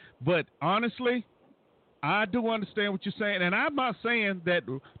anyway, but honestly, I do understand what you're saying, and I'm not saying that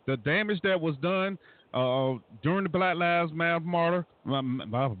the damage that was done during the Black Lives Matter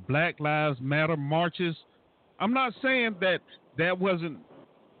marches. I'm not saying that wasn't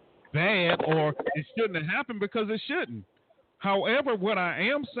bad or it shouldn't have happened, because it shouldn't. However, what I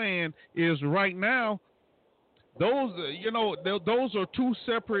am saying is right now, those are two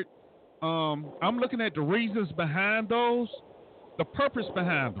separate. I'm looking at the reasons behind those, the purpose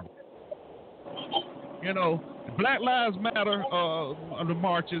behind them. The Black Lives Matter the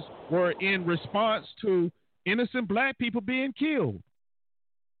marches were in response to innocent black people being killed.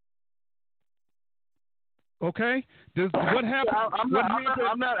 Okay? What happened? I'm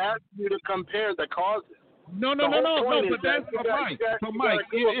not asking you to compare the causes. No. But that's Mike. But Mike,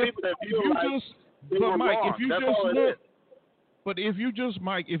 if you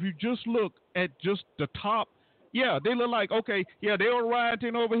just look at just the top. Yeah, they look like, okay, yeah, they were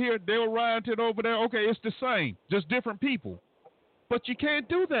rioting over here, they were rioting over there. Okay, it's the same, just different people. But you can't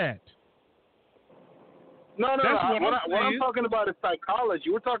do that. No. What I'm talking about is psychology.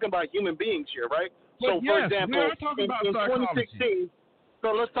 We're talking about human beings here, right? But so, for example, we are talking about in psychology. 2016,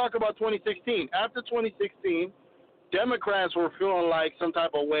 so let's talk about 2016. After 2016, Democrats were feeling like some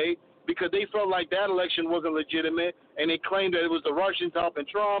type of way because they felt like that election wasn't legitimate, and they claimed that it was the Russians helping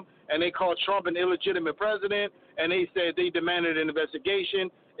Trump, and they called Trump an illegitimate president, and they said they demanded an investigation.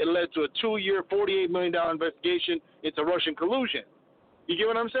 It led to a 2-year, $48 million investigation into Russian collusion. You get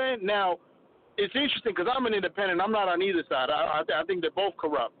what I'm saying? Now, it's interesting because I'm an independent. I'm not on either side. I think they're both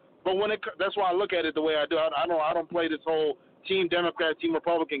corrupt. But that's why I look at it the way I do. I don't play this whole team Democrat, team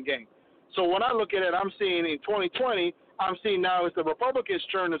Republican game. So when I look at it, I'm seeing in 2020, I'm seeing now it's the Republicans'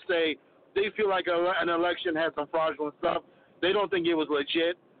 turn to say they feel like an election had some fraudulent stuff. They don't think it was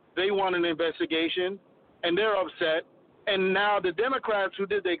legit. They want an investigation, and they're upset. And now the Democrats, who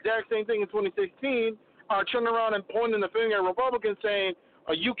did the exact same thing in 2016, are turning around and pointing the finger at Republicans saying,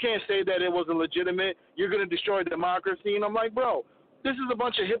 you can't say that it wasn't legitimate. You're going to destroy democracy. And I'm like, bro, this is a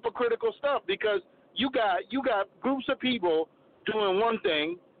bunch of hypocritical stuff because you got groups of people doing one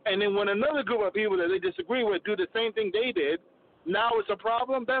thing, and then when another group of people that they disagree with do the same thing they did, now it's a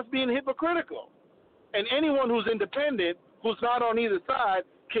problem. That's being hypocritical. And anyone who's independent, who's not on either side,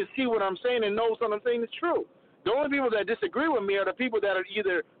 can see what I'm saying and knows what I'm saying is true. The only people that disagree with me are the people that are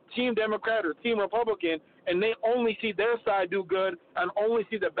either Team Democrat or Team Republican, and they only see their side do good and only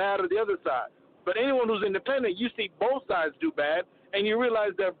see the bad of the other side. But anyone who's independent, you see both sides do bad, and you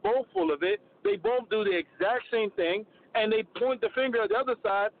realize they're both full of it. They both do the exact same thing, and they point the finger at the other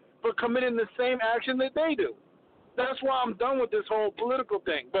side for committing the same action that they do. That's why I'm done with this whole political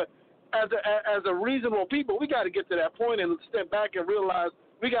thing. But as a reasonable people, we got to get to that point and step back and realize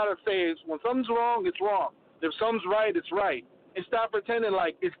we got to say when something's wrong, it's wrong. If something's right, it's right. And stop pretending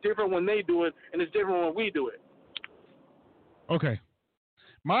like it's different when they do it and it's different when we do it. Okay.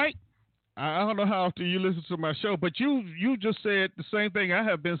 Mike, I don't know how often you listen to my show, but you just said the same thing I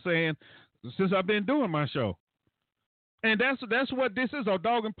have been saying since I've been doing my show. And that's what this is, a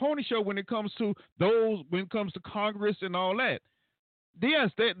dog and pony show when it comes to Congress and all that. Yes,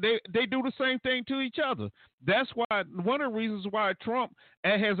 they do the same thing to each other. That's why one of the reasons why Trump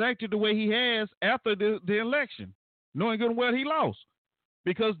has acted the way he has after the election, knowing good and well he lost,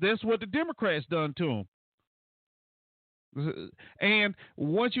 because that's what the Democrats done to him. And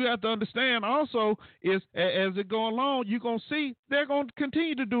what you have to understand also is as it go along, you're going to see they're going to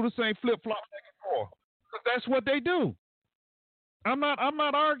continue to do the same flip-flop back and forth. That's what they do. I'm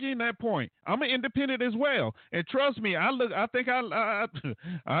not arguing that point. I'm an independent as well. And trust me, I think I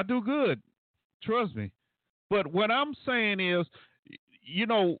do good. Trust me. But what I'm saying is,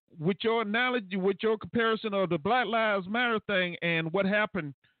 with your analogy, with your comparison of the Black Lives Matter thing and what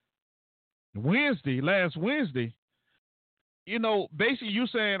happened last Wednesday, basically you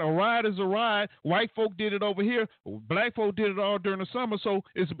saying a riot is a riot. White folk did it over here. Black folk did it all during the summer. So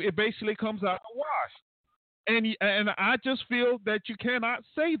it basically comes out the wash. And I just feel that you cannot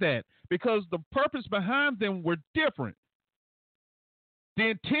say that because the purpose behind them were different. The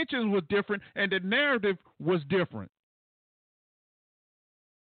intentions were different and the narrative was different.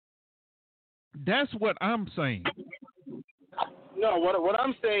 That's what I'm saying. No, what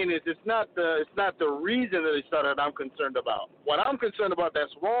I'm saying is it's not the reason that they started I'm concerned about. What I'm concerned about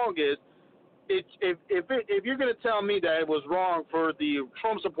that's wrong is if you're going to tell me that it was wrong for the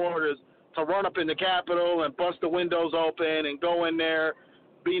Trump supporters to run up in the Capitol and bust the windows open and go in there,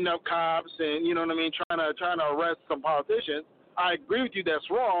 beating up cops and trying to arrest some politicians, I agree with you that's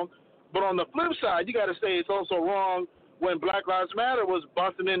wrong. But on the flip side, you got to say it's also wrong when Black Lives Matter was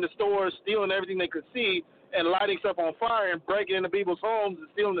busting into stores, stealing everything they could see, and lighting stuff on fire and breaking into people's homes and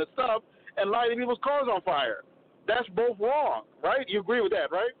stealing their stuff and lighting people's cars on fire. That's both wrong, right? You agree with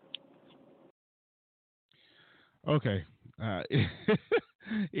that, right? Okay.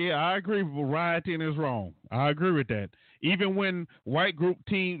 Yeah, I agree. Rioting is wrong. I agree with that. Even when whites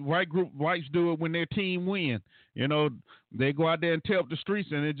do it when their team win. You know, they go out there and tear up the streets,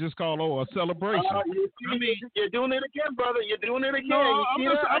 and it's just called a celebration. You're doing it again, brother. You're doing it again. No, I'm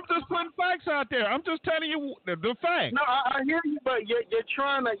just putting facts out there. I'm just telling you the facts. No, I hear you, but you're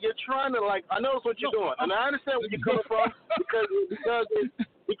trying to like. I know it's what you're doing, and I understand where you're coming from because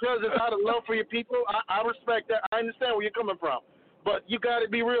it's out of love for your people. I respect that. I understand where you're coming from, but you got to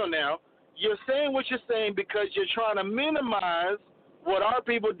be real now. You're saying what you're saying because you're trying to minimize what our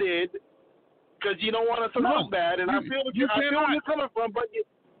people did because you don't want us to look bad. And I feel where you're coming from,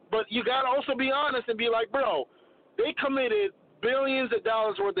 but you got to also be honest and be like, bro, they committed billions of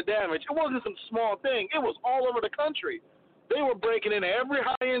dollars worth of damage. It wasn't some small thing. It was all over the country. They were breaking into every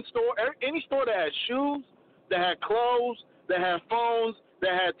high-end store, any store that had shoes, that had clothes, that had phones,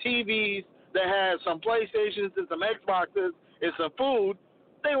 that had TVs, that had some PlayStations and some Xboxes and some food.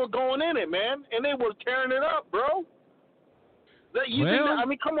 They were going in it, man, and they were tearing it up, bro. I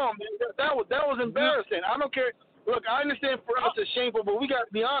mean, come on, man. That was embarrassing. I don't care. Look, I understand for us it's shameful, but we got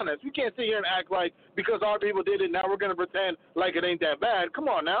to be honest. We can't sit here and act like because our people did it, now we're going to pretend like it ain't that bad. Come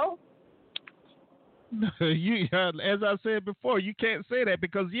on now. As I said before, you can't say that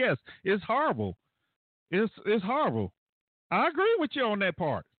because, yes, it's horrible. It's horrible. I agree with you on that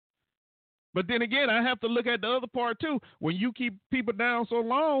part. But then again, I have to look at the other part too. When you keep people down so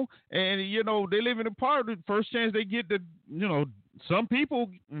long, and they live in a part, the first chance they get to, some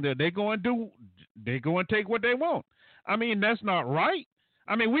people they go and take what they want. I mean, that's not right.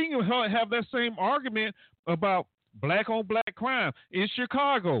 I mean, we can have that same argument about black on black crime in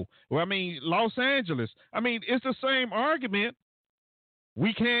Chicago. Los Angeles. I mean, it's the same argument.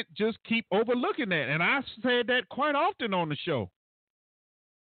 We can't just keep overlooking that, and I've said that quite often on the show.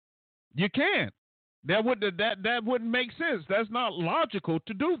 You can't. That wouldn't make sense. That's not logical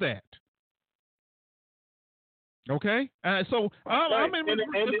to do that. Okay, so I'm in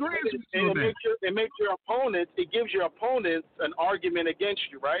agreement. It makes your opponents. It gives your opponents an argument against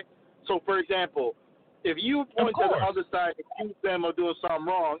you, right? So, for example, if you point to the other side and accuse them of doing something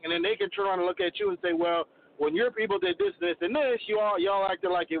wrong, and then they can turn around and look at you and say, "Well, when your people did this, this, and this, y'all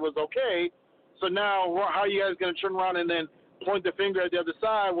acted like it was okay. So now, how are you guys going to turn around and then point the finger at the other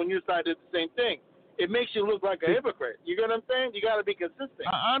side when your side did the same thing?" It makes you look like a hypocrite. You get what I'm saying? You got to be consistent.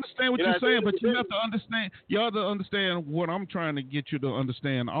 I understand what you're saying, but you have to understand. You have to understand what I'm trying to get you to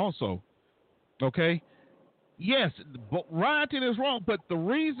understand also. Okay? Yes, rioting is wrong, but the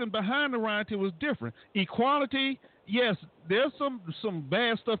reason behind the rioting was different. Equality, yes, there's some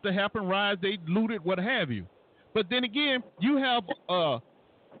bad stuff that happened. Riots, they looted, what have you. But then again, you have a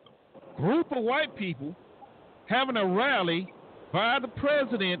group of white people having a rally by the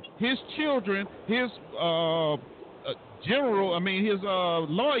president, his children, his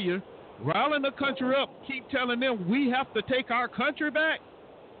lawyer, riling the country up, keep telling them we have to take our country back.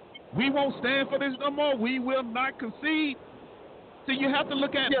 We won't stand for this no more. We will not concede. So you have to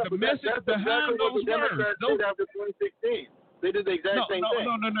look at the message behind those words. After 2016, they did the exact same thing.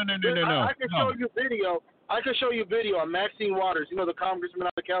 No. I can show you video. I can show you video on Maxine Waters. You know the congressman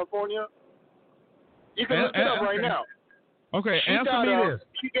out of California. You can look it up right now. Okay, answer me this.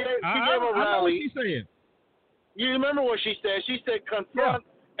 She gave a rally. I know what she said. You remember what she said? She said, confront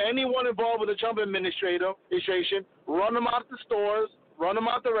anyone involved with the Trump administration, run them out the stores, run them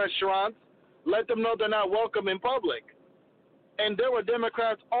out the restaurants, let them know they're not welcome in public. And there were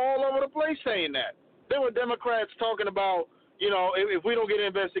Democrats all over the place saying that. There were Democrats talking about, if we don't get an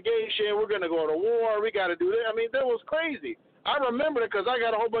investigation, we're going to go to war, we got to do this. I mean, that was crazy. I remember it because I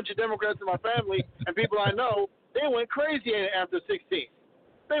got a whole bunch of Democrats in my family and people I know. They went crazy after 16.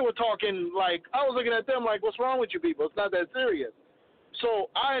 They were talking like, I was looking at them like, what's wrong with you people? It's not that serious. So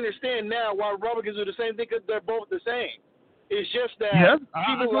I understand now why Republicans do the same thing because they're both the same. It's just that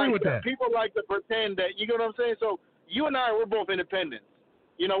people like to pretend that, you know what I'm saying? So you and I, we're both independents.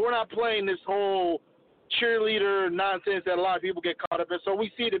 We're not playing this whole cheerleader nonsense that a lot of people get caught up in. So we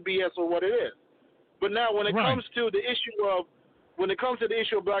see the BS for what it is. But now when it comes to the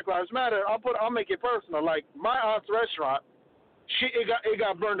issue of Black Lives Matter, I'll make it personal. Like my aunt's restaurant, it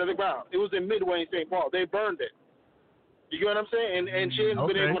got burned to the ground. It was in Midway in St. Paul. They burned it. You get what I'm saying? And she hasn't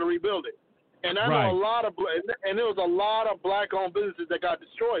been able to rebuild it. And I know there was a lot of black-owned businesses that got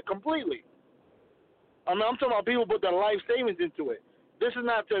destroyed completely. I mean, I'm talking about people put their life savings into it. This is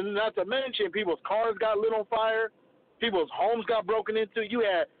not to mention people's cars got lit on fire, people's homes got broken into. You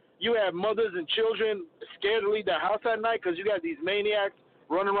had mothers and children scared to leave their house at night because you got these maniacs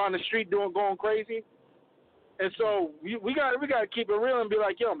running around the street going crazy. And so we got to keep it real and be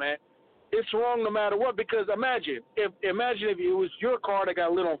like, yo, man, it's wrong no matter what. Because imagine if it was your car that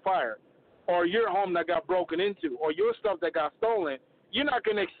got lit on fire, or your home that got broken into, or your stuff that got stolen. You're not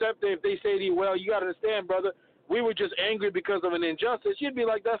going to accept it if they say to you, well, you got to understand, brother, we were just angry because of an injustice. You'd be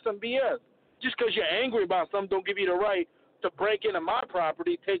like, that's some BS. Just because you're angry about something don't give you the right to break into my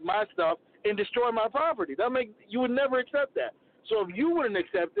property, take my stuff, and destroy my property. You would never accept that. So if you wouldn't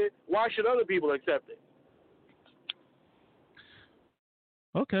accept it, why should other people accept it?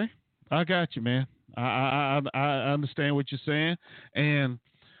 Okay, I got you, man. I understand what you're saying, and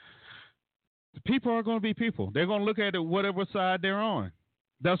the people are going to be people. They're going to look at it whatever side they're on.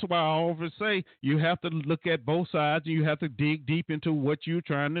 That's why I always say you have to look at both sides, and you have to dig deep into what you're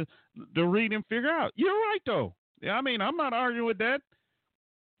trying to read and figure out. You're right, though. I mean, I'm not arguing with that.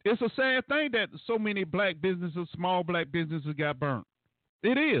 It's a sad thing that so many black businesses, small black businesses, got burnt.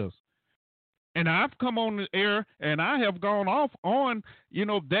 It is. And I've come on the air, and I have gone off on,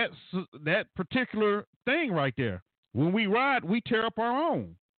 that particular thing right there. When we ride, we tear up our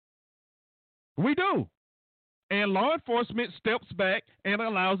own. We do. And law enforcement steps back and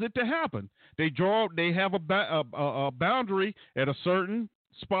allows it to happen. They have a boundary at a certain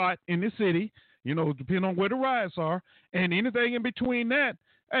spot in the city, depending on where the riots are, and anything in between that,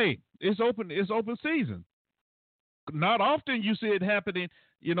 hey, it's open season. Not often you see it happening,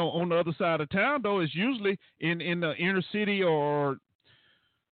 on the other side of town, though. It's usually in the inner city or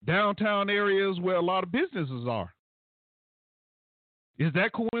downtown areas where a lot of businesses are. Is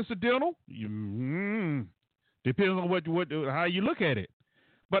that coincidental? Depends on how you look at it.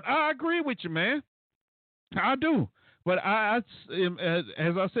 But I agree with you, man. I do. But as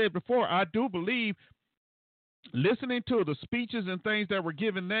I said before, I do believe listening to the speeches and things that were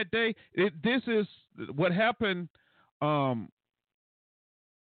given that day, this is what happened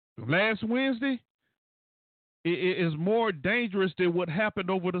last Wednesday. It is more dangerous than what happened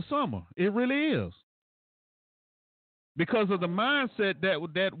over the summer. It really is. Because of the mindset that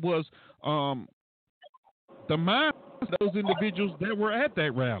was the mindset of those individuals that were at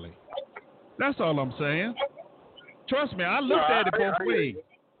that rally. That's all I'm saying. Trust me, I looked at it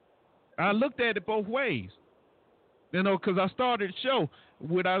both ways. Because I started the show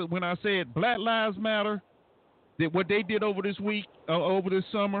when I said Black Lives Matter, that what they did over this week, over this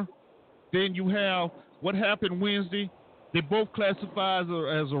summer. Then you have what happened Wednesday. They both classify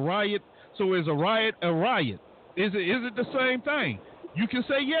as a riot. So is a riot a riot? Is it the same thing? You can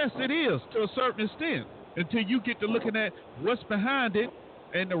say yes, it is to a certain extent until you get to looking at what's behind it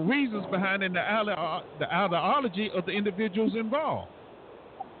and the reasons behind it and the ideology of the individuals involved.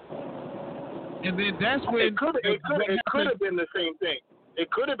 And then that's when it could have been the same thing.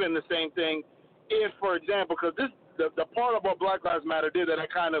 It could have been the same thing if, for example, because the part of what Black Lives Matter did that I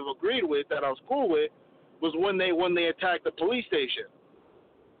kind of agreed with, that I was cool with, was when they attacked the police station.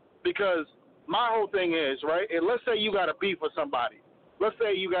 Because my whole thing is, right, and let's say you got a beef with somebody. Let's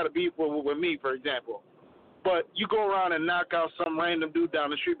say you got a beef with me, for example. But you go around and knock out some random dude down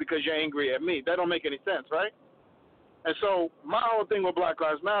the street because you're angry at me. That don't make any sense, right? And so my whole thing with Black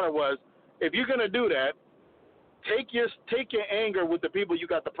Lives Matter was, if you're going to do that, take your anger with the people you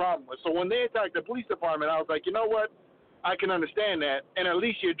got the problem with. So when they attacked the police department, I was like, you know what? I can understand that, and at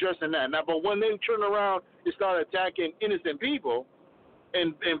least you're addressing that. Now, but when they turn around and start attacking innocent people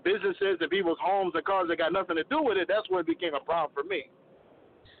and businesses and people's homes and cars that got nothing to do with it, that's when it became a problem for me.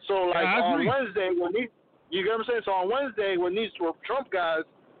 So, like, on Wednesday, you get what I'm saying? So on Wednesday, when these were Trump guys,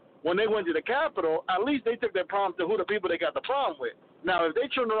 when they went to the Capitol, at least they took their problem to who the people they got the problem with. Now, if they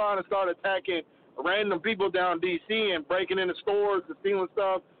turn around and start attacking random people down D.C. and breaking into stores and stealing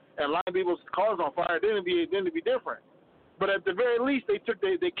stuff and lighting people's cars on fire, then it'd be different. But at the very least, they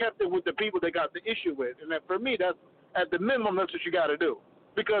kept it with the people they got the issue with. And for me, that's at the minimum, that's what you got to do.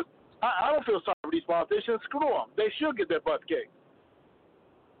 Because I don't feel sorry for these politicians. Screw them. They should get their butt kicked.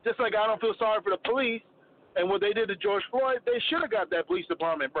 Just like I don't feel sorry for the police and what they did to George Floyd. They should have got that police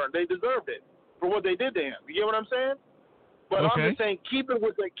department burned. They deserved it for what they did to him. You get what I'm saying? But okay. I'm just saying, keep it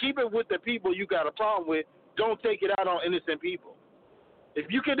with the people you got a problem with. Don't take it out on innocent people. If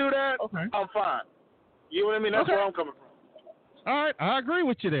you can do that, okay, I'm fine. You know what I mean? That's where I'm coming from. All right, I agree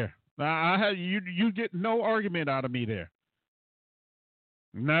with you there. You get no argument out of me there.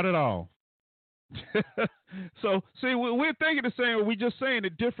 Not at all. So, see, we're thinking the same. We're just saying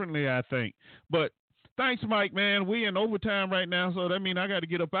it differently, I think. But thanks, Mike, man. We in overtime right now, so that means I got to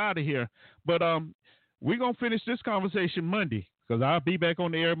get up out of here. But we're going to finish this conversation Monday because I'll be back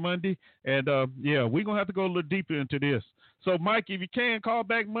on the air Monday. And, we're going to have to go a little deeper into this. So, Mike, if you can, call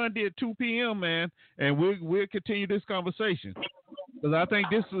back Monday at 2 p.m., man, and we'll continue this conversation. Because I think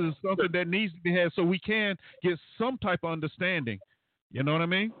this is something that needs to be had so we can get some type of understanding. You know what I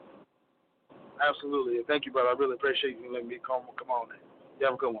mean? Absolutely. Thank you, brother. I really appreciate you letting me come on. You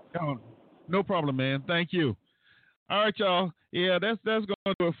have a good one. No problem, man. Thank you. All right, y'all. Yeah, that's going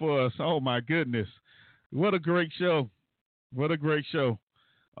to do it for us. Oh, my goodness. What a great show. What a great show.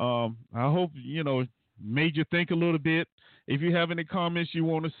 I hope, made you think a little bit. If you have any comments you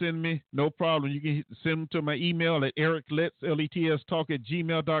want to send me, no problem. You can send them to my email at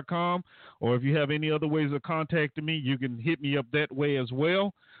ericletstalk@gmail.com. Or if you have any other ways of contacting me, you can hit me up that way as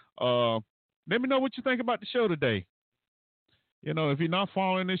well. Let me know what you think about the show today. If you're not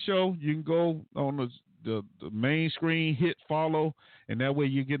following the show, you can go on the main screen, hit follow, and that way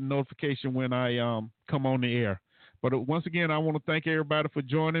you get a notification when I come on the air. But once again, I want to thank everybody for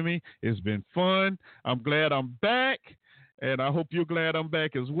joining me. It's been fun. I'm glad I'm back, and I hope you're glad I'm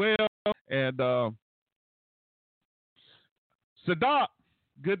back as well. And Sadat,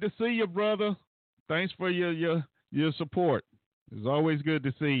 good to see you, brother. Thanks for your support. It's always good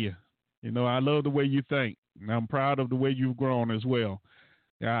to see you. I love the way you think, and I'm proud of the way you've grown as well.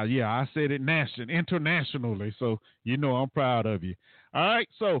 I said it internationally, so I'm proud of you. All right,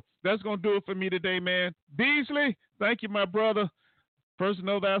 so that's going to do it for me today, man. Beasley, thank you, my brother. First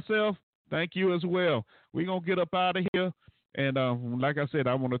know thyself, thank you as well. We're going to get up out of here, and like I said,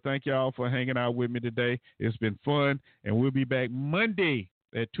 I want to thank y'all for hanging out with me today. It's been fun, and we'll be back Monday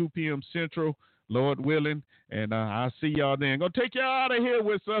at 2 p.m. Central, Lord willing, and I'll see y'all then. Going to take y'all out of here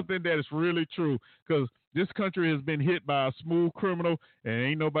with something that is really true, because this country has been hit by a smooth criminal, and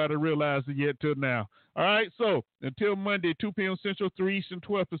ain't nobody realized it yet till now. All right, so until Monday, 2 p.m. Central, 3 Eastern,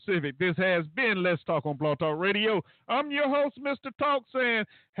 12 Pacific, this has been Let's Talk on Blog Talk Radio. I'm your host, Mr. Talk, saying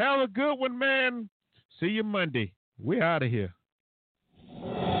have a good one, man. See you Monday. We're out of here.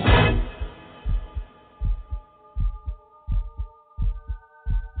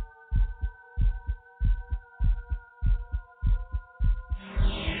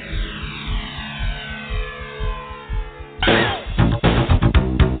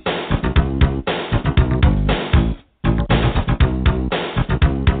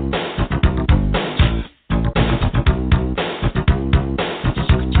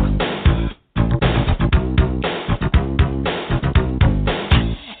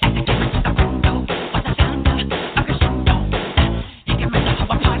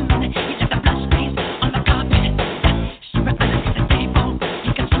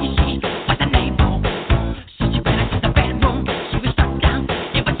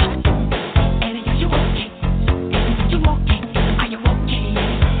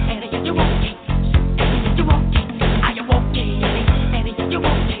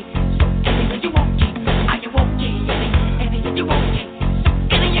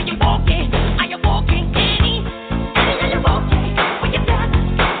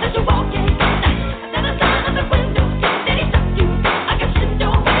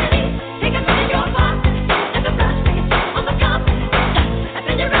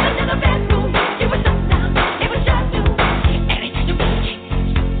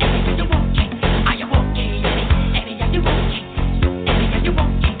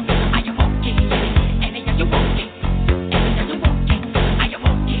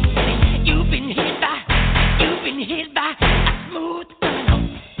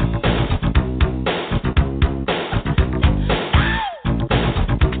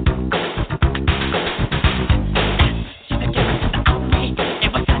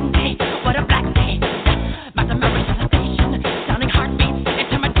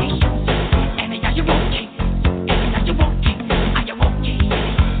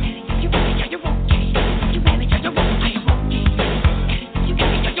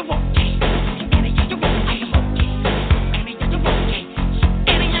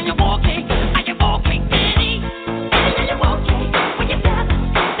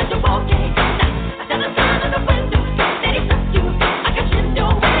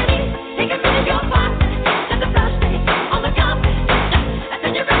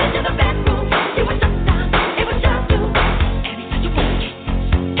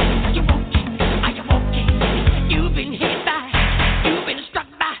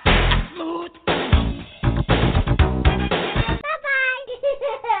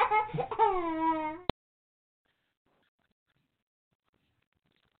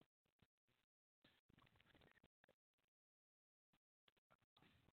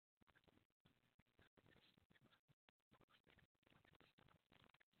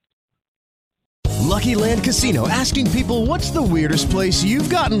 Lucky Land Casino, asking people, what's the weirdest place you've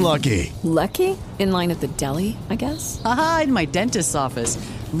gotten lucky? Lucky? In line at the deli, I guess? Aha, in my dentist's office.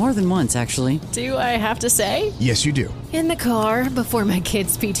 More than once, actually. Do I have to say? Yes, you do. In the car before my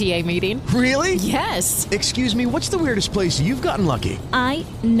kids' PTA meeting. Really? Yes. Excuse me, what's the weirdest place you've gotten lucky? I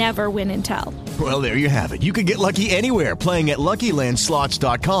never win and tell. Well, there you have it. You can get lucky anywhere, playing at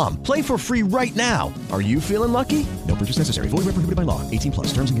LuckyLandSlots.com. Play for free right now. Are you feeling lucky? No purchase necessary. Void where prohibited by law.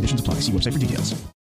 18+. Terms and conditions apply. See website for details.